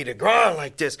you want me to grind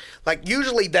like this? Like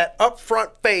usually that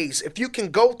upfront phase, if you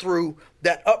can go through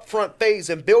that upfront phase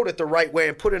and build it the right way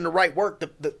and put in the right work,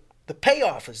 the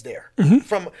payoff is there.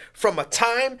 From a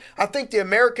time, I think the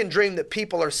American dream that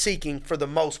people are seeking for the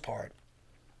most part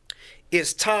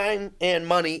is time and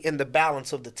money in the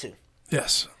balance of the two.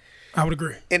 Yes, I would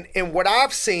agree. And what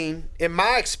I've seen in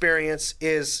my experience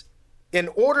is in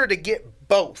order to get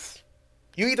both,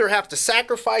 you either have to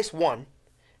sacrifice one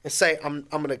and say, I'm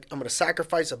gonna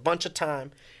sacrifice a bunch of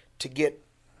time to get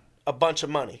a bunch of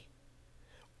money,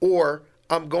 or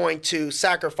I'm going to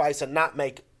sacrifice and not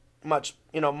make much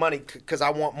money because I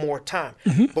want more time.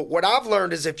 But what I've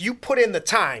learned is if you put in the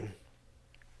time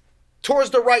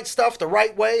towards the right stuff the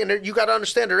right way, and you got to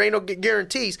understand there ain't no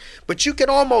guarantees, but you can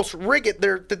almost rig it.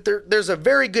 There's a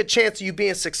very good chance of you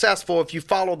being successful if you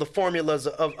follow the formulas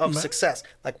of success,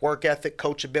 like work ethic,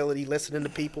 coachability, listening to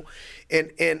people,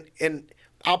 and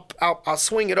I'll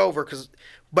swing it over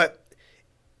but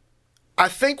I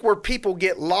think where people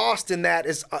get lost in that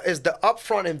is the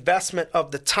upfront investment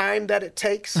of the time that it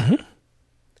takes,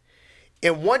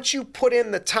 and once you put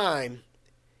in the time,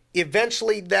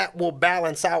 eventually that will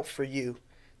balance out for you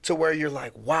to where you're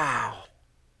like, wow,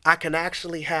 I can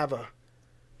actually have a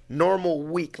normal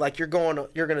week. Like you're going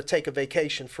to take a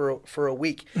vacation for a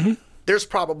week. There's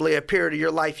probably a period of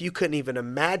your life you couldn't even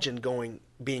imagine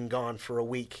being gone for a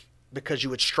week because you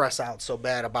would stress out so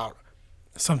bad about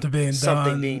something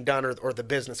being done or the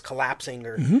business collapsing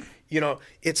or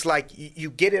it's like you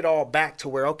get it all back to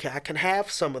where, okay, I can have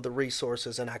some of the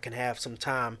resources and I can have some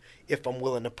time if I'm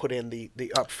willing to put in the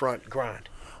upfront grind.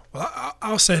 Well,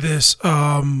 I'll say this,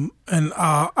 and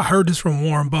I heard this from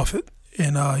Warren Buffett,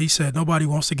 and he said nobody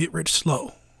wants to get rich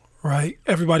slow, right?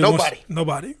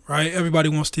 Nobody, right? Everybody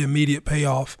wants the immediate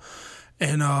payoff,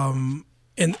 and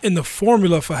the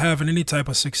formula for having any type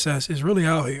of success is really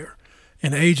out here.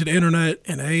 In the age of the internet,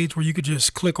 in the age where you could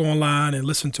just click online and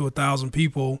listen to 1,000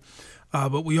 people,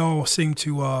 but we all seem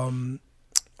to we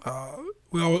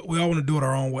all want to do it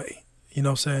our own way. You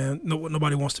know what I'm saying?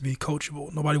 Nobody wants to be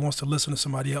coachable. Nobody wants to listen to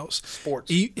somebody else.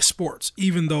 Sports,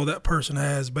 even though that person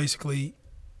has basically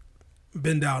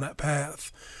been down that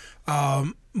path.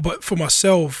 But for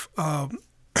myself,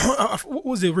 what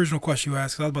was the original question you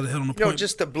asked? 'Cause I was about to hit on the point.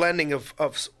 Just the blending of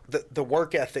the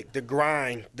work ethic, the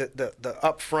grind, the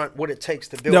upfront, what it takes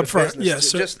to build a business.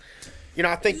 Yes, just,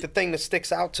 I think the thing that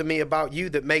sticks out to me about you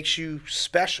that makes you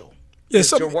special is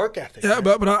your work ethic. Yeah,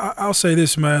 but I'll say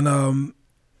this, man.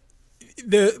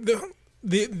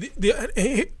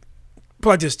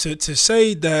 Like this, to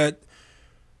say that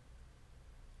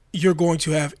you're going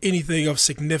to have anything of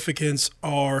significance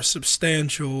or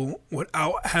substantial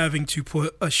without having to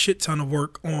put a shit ton of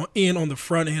work on the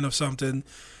front end of something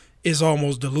is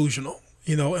almost delusional,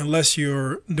 unless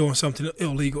you're doing something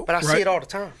illegal. But I see it all the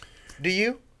time. Do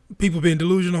you? People being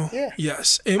delusional? Yeah.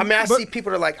 Yes. I see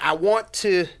people that are like, I want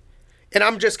to, and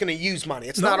I'm just going to use money.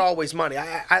 It's not always money.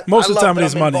 Most of the time it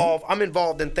is money. I'm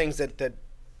involved in things that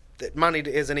money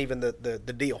isn't even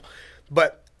the deal.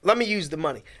 But let me use the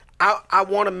money. I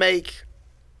want to make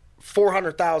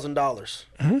 $400,000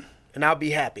 and I'll be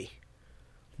happy.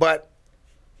 But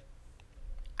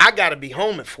I got to be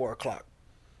home at 4 o'clock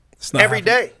every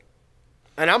day.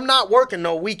 And I'm not working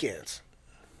no weekends.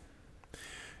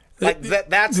 Like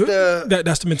that's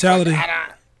the mentality.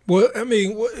 Well, I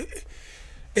mean,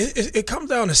 it comes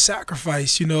down to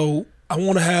sacrifice. I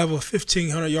want to have a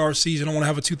 1,500-yard season. I want to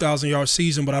have a 2,000-yard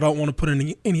season, but I don't want to put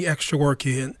any extra work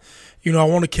in. I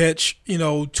want to catch,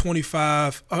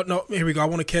 25. Here we go. I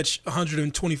want to catch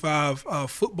 125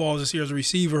 footballs this year as a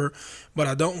receiver, but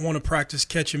I don't want to practice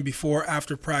catching before,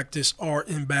 after practice, or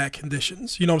in bad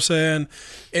conditions. You know what I'm saying?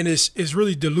 And it's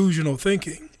really delusional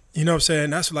thinking. You know what I'm saying?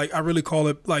 That's like, I really call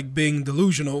it like being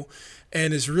delusional,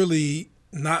 and it's really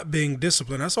not being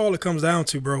disciplined. That's all it comes down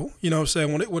to, bro. You know what I'm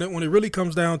saying? When it really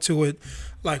comes down to it,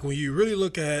 like when you really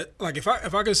look at, like if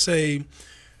I could say,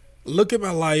 look at my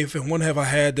life and when have I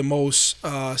had the most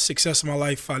success in my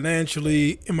life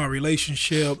financially, in my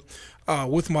relationship,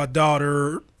 with my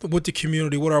daughter, with the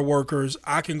community, with our workers,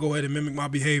 I can go ahead and mimic my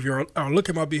behavior or look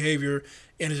at my behavior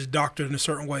and it's doctored in a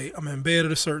certain way. I'm in bed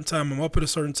at a certain time. I'm up at a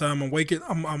certain time. I'm waking.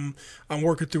 I'm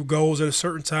working through goals at a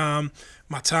certain time.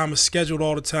 My time is scheduled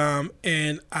all the time,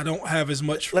 and I don't have as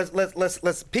much.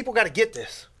 Let's. People got to get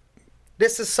this.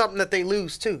 This is something that they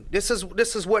lose too. This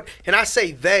is what, and I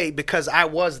say they because I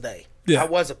was they. Yeah. I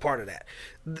was a part of that.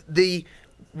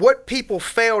 What people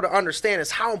fail to understand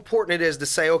is how important it is to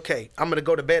say, okay, I'm going to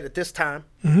go to bed at this time.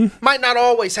 Mm-hmm. Might not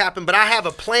always happen, but I have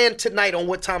a plan tonight on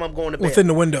what time I'm going to bed. Within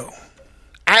the window.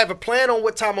 I have a plan on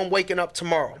what time I'm waking up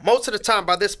tomorrow. Most of the time,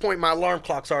 by this point, my alarm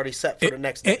clock's already set for the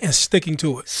next day. And sticking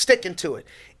to it. Sticking to it.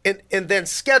 And then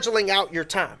scheduling out your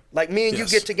time. Like me and you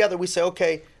get together, we say,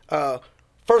 okay,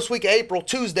 first week of April,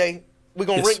 Tuesday, we're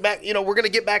going to ring back, we're going to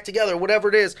get back together, whatever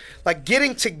it is. Like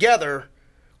getting together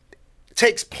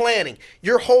takes planning.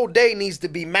 Your whole day needs to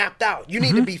be mapped out. You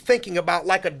need to be thinking about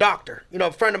like a doctor.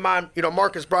 A friend of mine,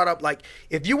 Marcus brought up, like,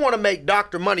 if you want to make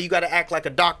doctor money, you got to act like a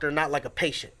doctor, not like a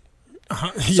patient.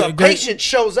 So a patient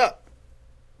shows up.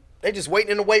 They just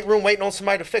waiting in the weight room, waiting on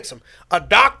somebody to fix them. A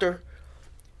doctor,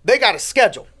 they got a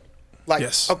schedule. Like,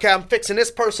 okay, I'm fixing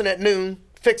this person at noon,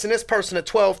 fixing this person at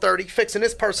 12:30, fixing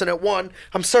this person at 1.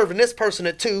 I'm serving this person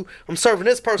at 2. I'm serving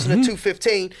this person at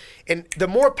 2:15. And the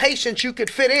more patients you could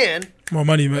fit in, more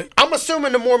money you make. I'm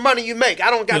assuming the more money you make.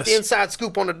 I don't got the inside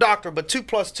scoop on the doctor, but 2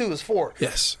 + 2 is 4.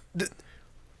 Yes.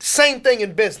 Same thing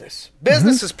in business.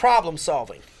 Business is problem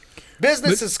solving.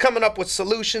 Business is coming up with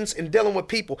solutions and dealing with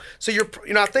people. So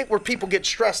I think where people get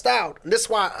stressed out, and this is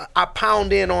why I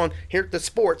pound in on here at the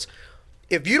sports.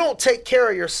 If you don't take care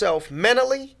of yourself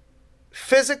mentally,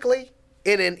 physically,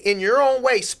 and in your own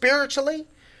way, spiritually,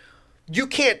 you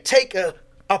can't take a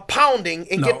pounding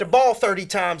and get the ball 30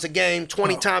 times a game,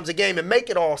 20 times a game, and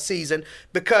make it all season,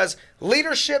 because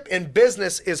leadership in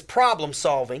business is problem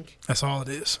solving. That's all it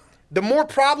is. The more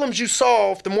problems you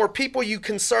solve, the more people you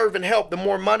can serve and help, the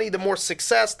more money, the more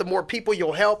success, the more people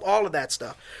you'll help, all of that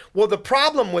stuff. Well, the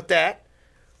problem with that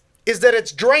is that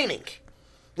it's draining.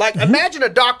 Like, imagine a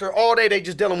doctor all day, they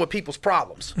just dealing with people's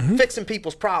problems, fixing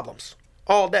people's problems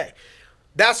all day.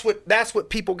 That's what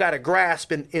people got to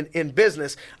grasp in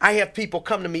business. I have people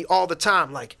come to me all the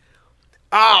time like,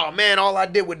 oh, man, all I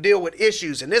did was deal with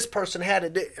issues, and this person had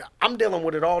it. I'm dealing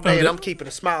with it all day, and I'm keeping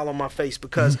a smile on my face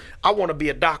because I want to be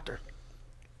a doctor.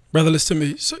 Brother, listen to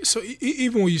me. So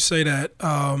even when you say that,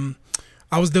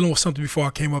 I was dealing with something before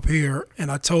I came up here,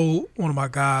 and I told one of my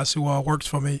guys who works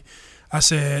for me, I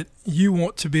said, you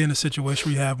want to be in a situation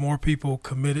where you have more people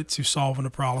committed to solving the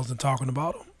problems and talking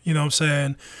about them. You know what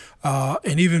I'm saying?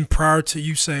 And even prior to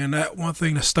you saying that, one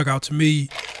thing that stuck out to me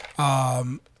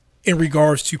in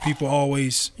regards to people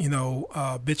always,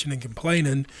 bitching and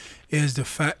complaining is the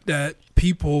fact that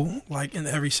people, like in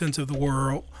every sense of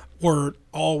the word,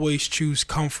 always choose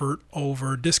comfort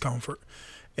over discomfort.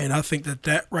 And I think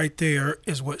that right there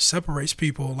is what separates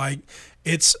people. Like,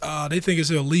 it's they think it's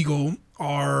illegal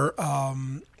or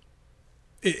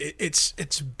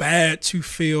it's bad to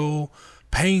feel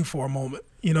pain for a moment.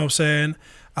 You know what I'm saying?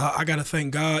 I got to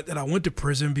thank God that I went to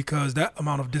prison, because that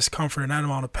amount of discomfort and that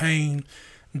amount of pain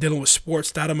dealing with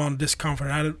sports, that amount of discomfort,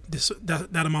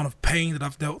 that amount of pain that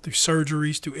I've dealt through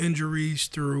surgeries, through injuries,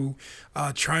 through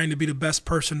trying to be the best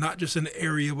person, not just in the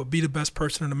area, but be the best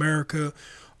person in America.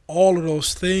 All of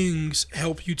those things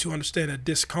help you to understand that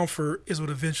discomfort is what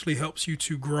eventually helps you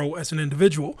to grow as an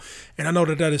individual. And I know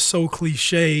that is so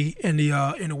cliche in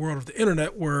the world of the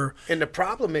internet, where. And the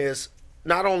problem is,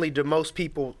 not only do most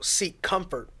people seek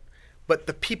comfort, but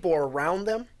the people around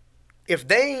them, if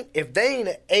they ain't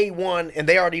an A1 and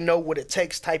they already know what it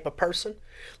takes type of person,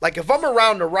 like if I'm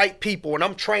around the right people and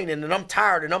I'm training and I'm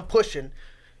tired and I'm pushing,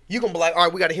 you're going to be like, all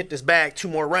right, we got to hit this bag 2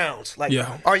 more rounds. Like,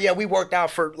 we worked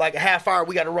out for like a half hour.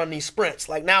 We got to run these sprints.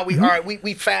 Like now all right,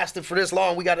 we fasted for this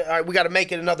long. We got to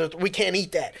make it another, we can't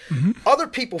eat that. Other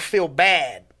people feel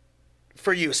bad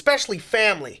for you, especially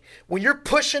family. When you're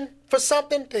pushing for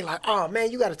something, they're like, oh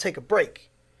man, you got to take a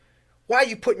break. Why are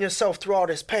you putting yourself through all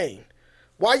this pain?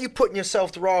 Why are you putting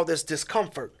yourself through all this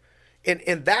discomfort?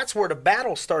 And that's where the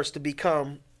battle starts to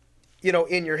become,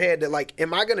 in your head, that like,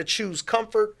 am I going to choose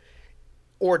comfort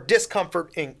or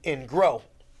discomfort and grow,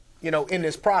 in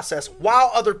this process,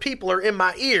 while other people are in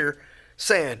my ear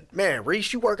saying, man,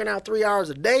 Reese, you working out 3 hours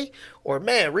a day? Or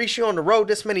man, Reese, you on the road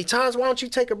this many times. Why don't you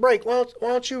take a break? Why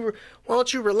don't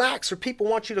you relax? Or people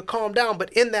want you to calm down.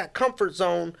 But in that comfort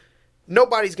zone,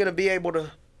 nobody's going to be able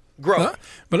to grow.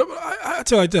 But I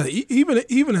tell you like that,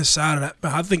 even inside of that,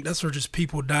 I think that's where just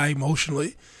people die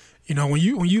emotionally. When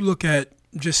you look at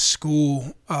just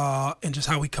school and just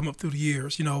how we come up through the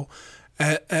years,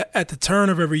 at the turn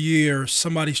of every year,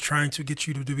 somebody's trying to get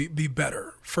you to be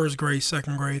better. First grade,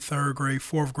 second grade, third grade,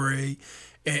 fourth grade,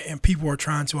 and people are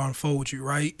trying to unfold you,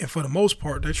 right? And for the most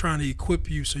part, they're trying to equip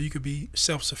you so you could be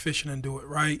self-sufficient and do it,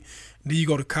 right? And then you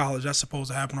go to college, that's supposed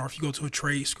to happen, or if you go to a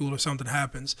trade school or something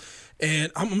happens.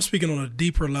 And I'm speaking on a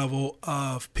deeper level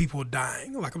of people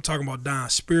dying. Like I'm talking about dying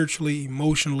spiritually,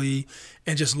 emotionally,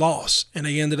 and just lost. And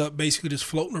they ended up basically just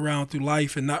floating around through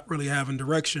life and not really having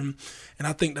direction. And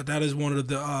I think that is one of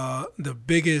the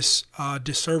biggest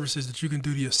disservices that you can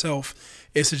do to yourself,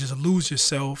 is to just lose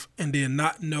yourself and then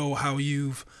not know how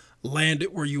you've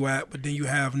landed where you at, but then you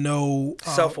have no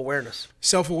self-awareness.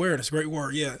 Self-awareness, great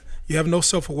word, yeah. You have no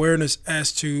self-awareness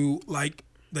as to like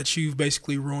that you've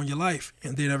basically ruined your life,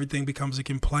 and then everything becomes a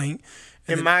complaint.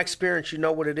 In my experience, you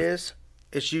know what it is?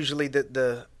 It's usually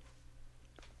the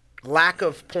lack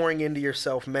of pouring into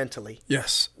yourself mentally.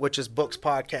 Yes. Which is books,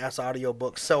 podcasts, audio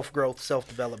books, self-growth,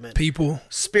 self-development. People.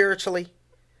 Spiritually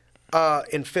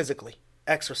and physically,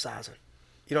 exercising.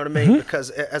 You know what I mean? Because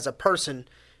as a person,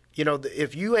 you know,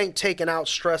 if you ain't taking out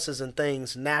stresses and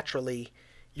things naturally,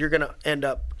 you're going to end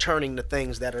up turning to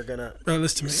things that are going to...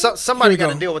 Listen to me. Somebody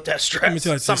got to deal with that stress. Let me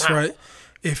tell you this, right?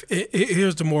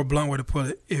 Here's the more blunt way to put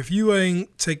it. If you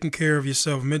ain't taking care of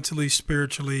yourself mentally,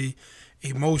 spiritually,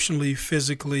 emotionally,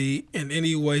 physically, in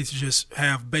any way to just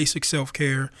have basic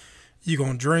self-care, you're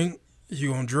going to drink,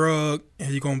 you're going to drug,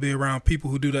 and you're going to be around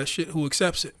people who do that shit, who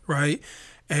accepts it, right?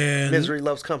 And misery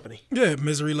loves company. Yeah,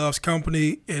 misery loves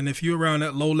company. And if you're around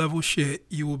that low-level shit,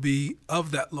 you will be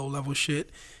of that low-level shit,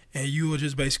 and you will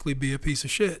just basically be a piece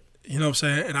of shit. You know what I'm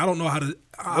saying? And I don't know how to...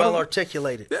 Well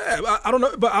articulated. Yeah, I don't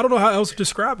know, but I don't know how else to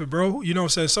describe it, bro. You know what I'm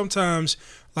saying? Sometimes,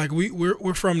 like,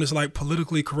 we're from this, like,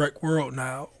 politically correct world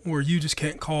now where you just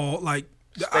can't call, like...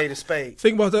 Spade to spade.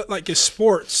 Think about that, like, in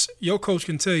sports, your coach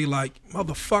can tell you, like,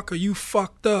 motherfucker, you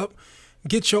fucked up.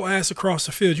 Get your ass across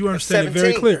the field. You understand it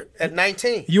very clear. At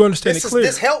 19. You understand it clear.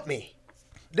 This helped me.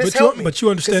 But you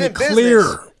understand it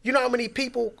clear. You know how many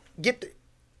people get...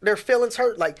 their feelings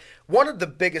hurt. Like, one of the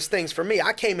biggest things for me,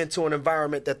 I came into an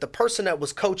environment that the person that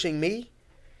was coaching me,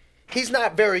 he's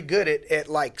not very good at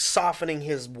like softening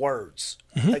his words.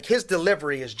 Like, his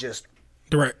delivery is just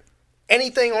direct.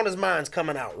 Anything on his mind's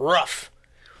coming out rough.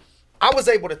 I was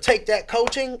able to take that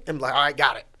coaching and be like, all right,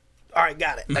 got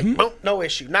it. Like, boom, no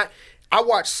issue. I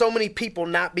watch so many people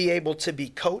not be able to be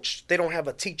coached. They don't have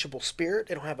a teachable spirit.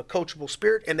 They don't have a coachable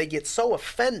spirit, and they get so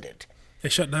offended. They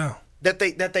shut down. That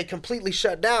they completely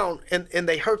shut down and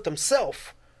they hurt themselves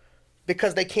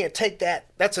because they can't take that.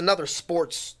 That's another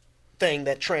sports thing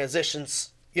that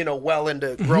transitions, you know, well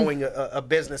into growing a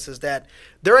business, is that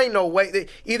there ain't no way.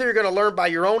 Either you're going to learn by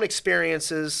your own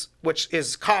experiences, which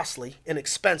is costly and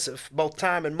expensive, both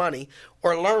time and money,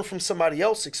 or learn from somebody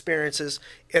else's experiences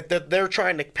that they're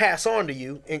trying to pass on to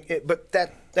you. But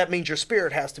that means your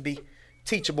spirit has to be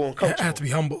teachable and coachable. Have to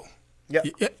be humble. Yeah,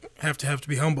 have to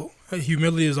be humble.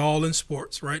 Humility is all in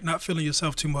sports, right? Not feeling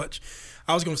yourself too much.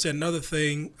 I was going to say another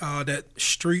thing that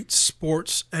street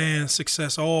sports and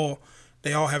success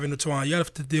they all have intertwined. You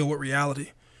have to deal with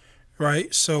reality,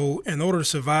 right? So in order to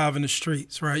survive in the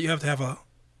streets, right, you have to have a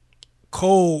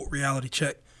cold reality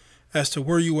check as to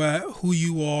where you at, who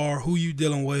you are, who you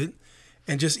dealing with,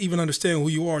 and just even understand who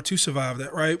you are to survive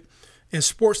that, right? In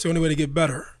sports, the only way to get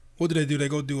better. What do? They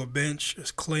go do a bench,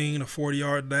 it's clean, a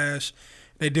 40-yard dash.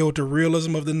 They deal with the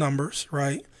realism of the numbers,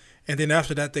 right? And then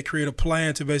after that, they create a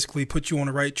plan to basically put you on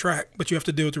the right track. But you have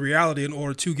to deal with the reality in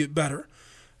order to get better.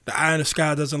 The eye in the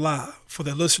sky doesn't lie. For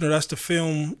the listener, that's the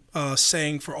film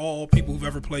saying for all people who've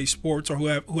ever played sports or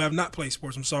who have not played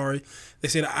sports, I'm sorry. They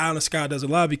say the eye in the sky doesn't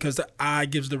lie because the eye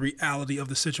gives the reality of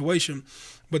the situation.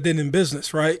 But then in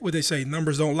business, right, what they say,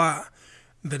 numbers don't lie.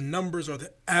 The numbers are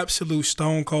the absolute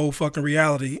stone cold fucking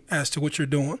reality as to what you're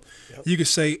doing. Yep. You can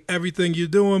say everything you're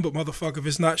doing, but motherfucker, if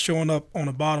it's not showing up on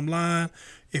the bottom line,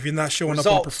 if you're not showing up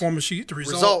on the performance sheet, the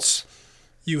results,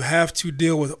 you have to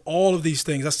deal with all of these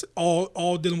things. That's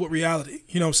all dealing with reality.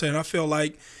 You know what I'm saying? I feel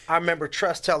like... I remember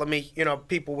Trust telling me, you know,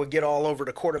 people would get all over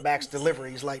the quarterback's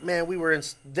deliveries. Like, man, we were in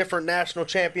different national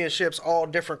championships, all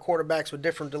different quarterbacks with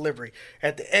different delivery.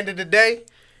 At the end of the day,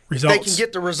 results. If they can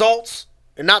get the results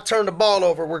and not turn the ball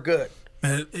over, we're good.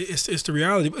 Man, it's the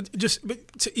reality. But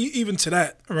even to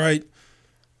that, right?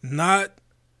 Not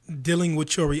dealing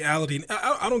with your reality.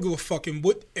 I don't give a fuck in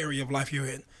what area of life you're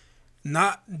in.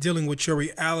 Not dealing with your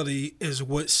reality is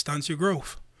what stunts your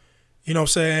growth. You know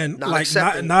what I'm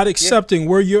saying? Not accepting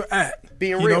where you're at.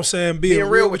 Being real. You know what I'm saying? Being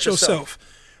real with yourself.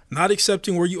 Not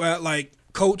accepting where you at, like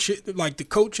the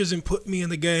coach isn't putting me in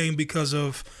the game because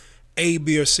of A,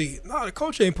 B, or C. No, the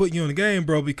coach ain't putting you in the game,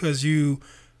 bro, because you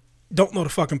don't know the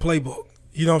fucking playbook.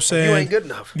 You know what I'm saying? You ain't good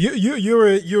enough.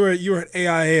 You're an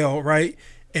AIL, right?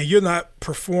 And you're not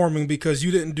performing because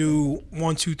you didn't do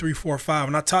 1, 2, 3, 4, 5.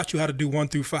 And I taught you how to do 1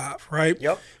 through 5, right?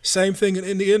 Yep. Same thing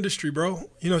in the industry, bro.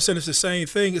 You know what I'm saying? It's the same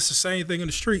thing. It's the same thing in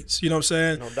the streets. You know what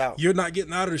I'm saying? No doubt. You're not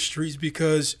getting out of the streets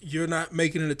because you're not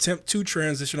making an attempt to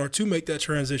transition or to make that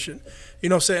transition. You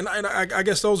know what I'm saying? And I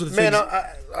guess those are the things. Man,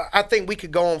 I think we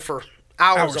could go on for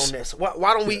hours on this.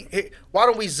 Why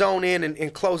don't we zone in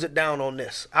and close it down on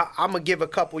this? I'm going to give a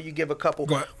couple, you give a couple.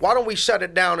 Go ahead. Why don't we shut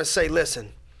it down and say,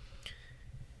 listen,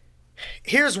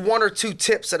 here's 1 or 2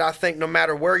 tips that I think no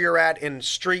matter where you're at in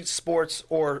street sports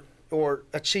or or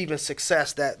achieving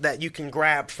success that you can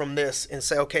grab from this and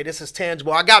say, okay, this is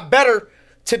tangible. I got better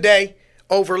today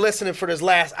over listening for this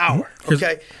last hour.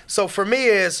 Okay. So for me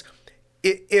is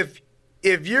if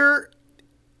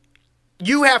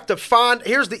you have to find,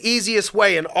 here's the easiest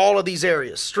way in all of these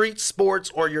areas, street sports,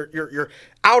 or you're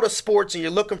out of sports and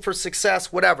you're looking for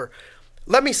success, whatever.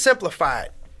 Let me simplify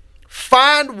it.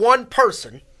 Find one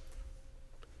person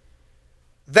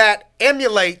that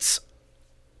emulates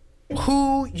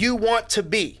who you want to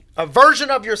be. A version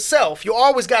of yourself. You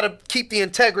always got to keep the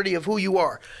integrity of who you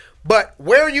are. But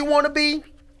where you want to be,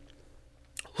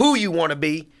 who you want to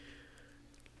be,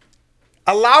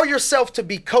 allow yourself to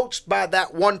be coached by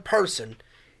that one person.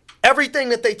 Everything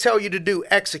that they tell you to do,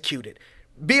 execute it.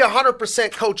 Be 100%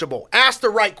 coachable. Ask the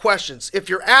right questions. If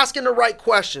you're asking the right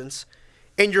questions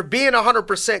and you're being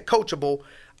 100% coachable,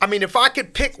 I mean, if I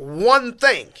could pick one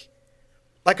thing,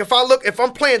 like if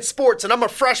I'm playing sports and I'm a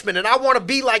freshman and I want to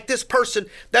be like this person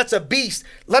that's a beast,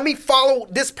 let me follow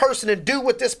this person and do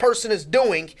what this person is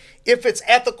doing. If it's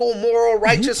ethical, moral,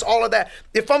 righteous, all of that.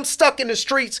 If I'm stuck in the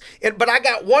streets, but I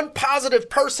got one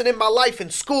positive person in my life in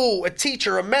school, a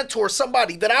teacher, a mentor,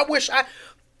 somebody that I wish I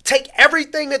take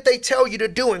everything that they tell you to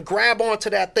do and grab onto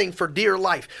that thing for dear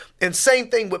life. And same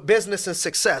thing with business and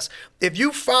success. If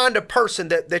you find a person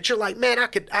that you're like, man, I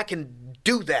can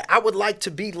do that. I would like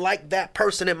to be like that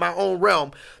person in my own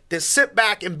realm. Then sit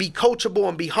back and be coachable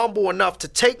and be humble enough to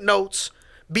take notes,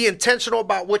 be intentional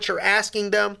about what you're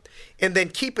asking them, and then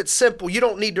keep it simple. You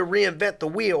don't need to reinvent the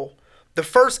wheel. The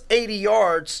first 80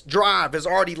 yards drive is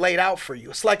already laid out for you.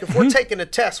 It's like if we're taking a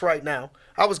test right now.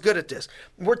 I was good at this.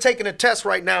 We're taking a test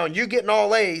right now and you're getting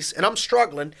all A's and I'm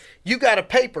struggling. You got a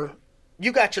paper.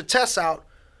 You got your tests out.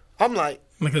 I'm like,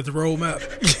 look at the roadmap.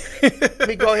 Let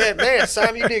me go ahead. Man,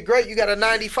 Simon, you did great. You got a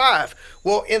 95.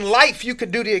 Well, in life, you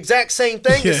could do the exact same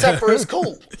thing except for it's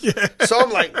cool. So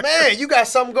I'm like, man, you got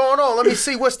something going on. Let me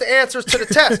see what's the answers to the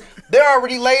test. They're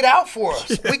already laid out for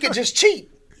us. We could just cheat.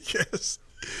 Yes.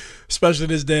 Especially in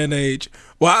this day and age.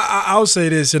 Well, I'll say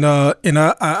this, and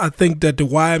I think that the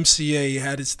YMCA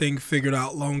had its thing figured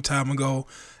out a long time ago.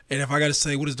 And if I got to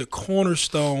say, what is the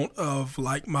cornerstone of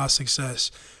like my success?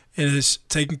 It is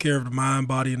taking care of the mind,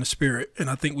 body, and the spirit. And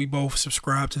I think we both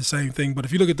subscribe to the same thing. But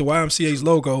if you look at the YMCA's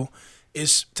logo,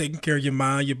 it's taking care of your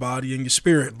mind, your body, and your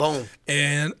spirit. Boom.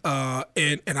 And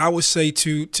I would say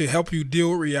to help you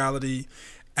deal with reality,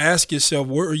 ask yourself,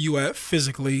 where are you at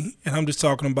physically? And I'm just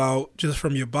talking about just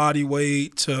from your body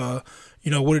weight to,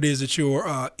 what it is that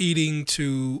you're eating,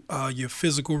 to your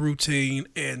physical routine,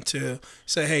 and to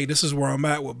say, hey, this is where I'm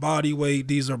at with body weight.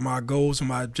 These are my goals and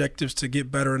my objectives to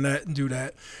get better in that and do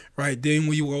that, right? Then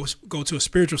when you go to a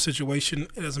spiritual situation,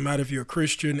 it doesn't matter if you're a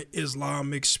Christian,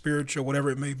 Islamic, spiritual, whatever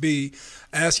it may be,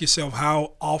 ask yourself,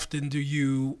 how often do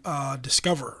you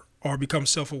discover or become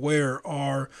self-aware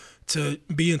or to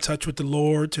be in touch with the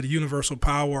Lord, to the universal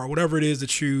power, or whatever it is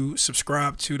that you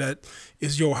subscribe to that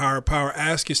is your higher power.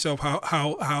 Ask yourself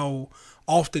how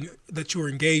often that you're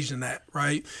engaged in that,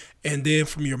 right? And then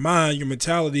from your mind, your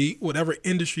mentality, whatever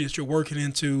industry that you're working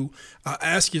into,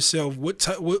 ask yourself,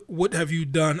 what have you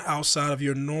done outside of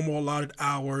your normal allotted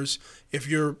hours? If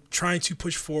you're trying to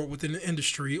push forward within the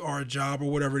industry or a job or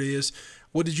whatever it is,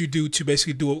 what did you do to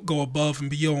basically go above and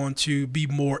beyond to be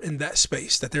more in that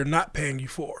space that they're not paying you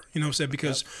for? You know what I'm saying?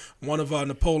 Because one of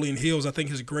Napoleon Hill's, I think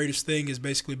his greatest thing is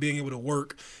basically being able to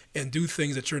work and do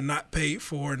things that you're not paid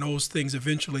for. And those things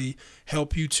eventually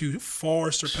help you to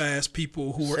far surpass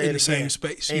people who are in the same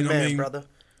space. Amen, you know what I mean? Brother.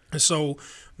 And so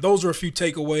those are a few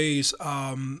takeaways.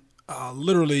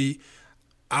 Literally,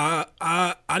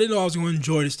 I didn't know I was going to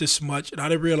enjoy this much. And I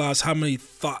didn't realize how many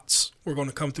thoughts were going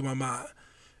to come through my mind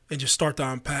and just start to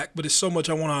unpack. But it's so much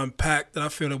I want to unpack that I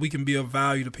feel that we can be of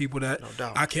value to people that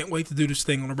I can't wait to do this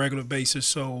thing on a regular basis.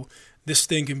 So this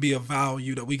thing can be of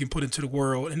value that we can put into the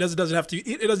world. And it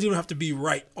doesn't even have to be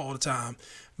right all the time,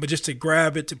 but just to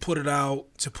grab it, to put it out,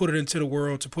 to put it into the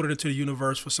world, to put it into the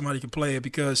universe for somebody can play it.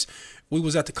 Because we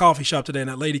was at the coffee shop today and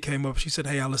that lady came up. She said,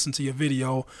 hey, I listened to your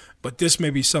video, but this may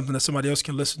be something that somebody else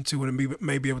can listen to and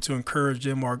may be able to encourage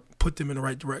them or put them in the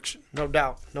right direction. No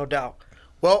doubt. No doubt.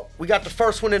 Well, we got the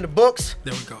first one in the books.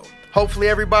 There we go. Hopefully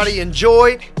everybody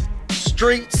enjoyed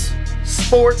Streets,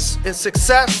 Sports, and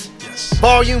Success. Yes.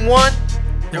 Volume 1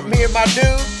 with me and my dude.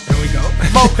 There we go.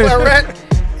 Mo Claret.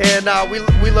 And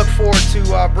we look forward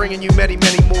to bringing you many,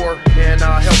 many more and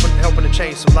helping to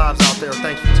change some lives out there.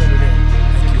 Thanks for tuning in.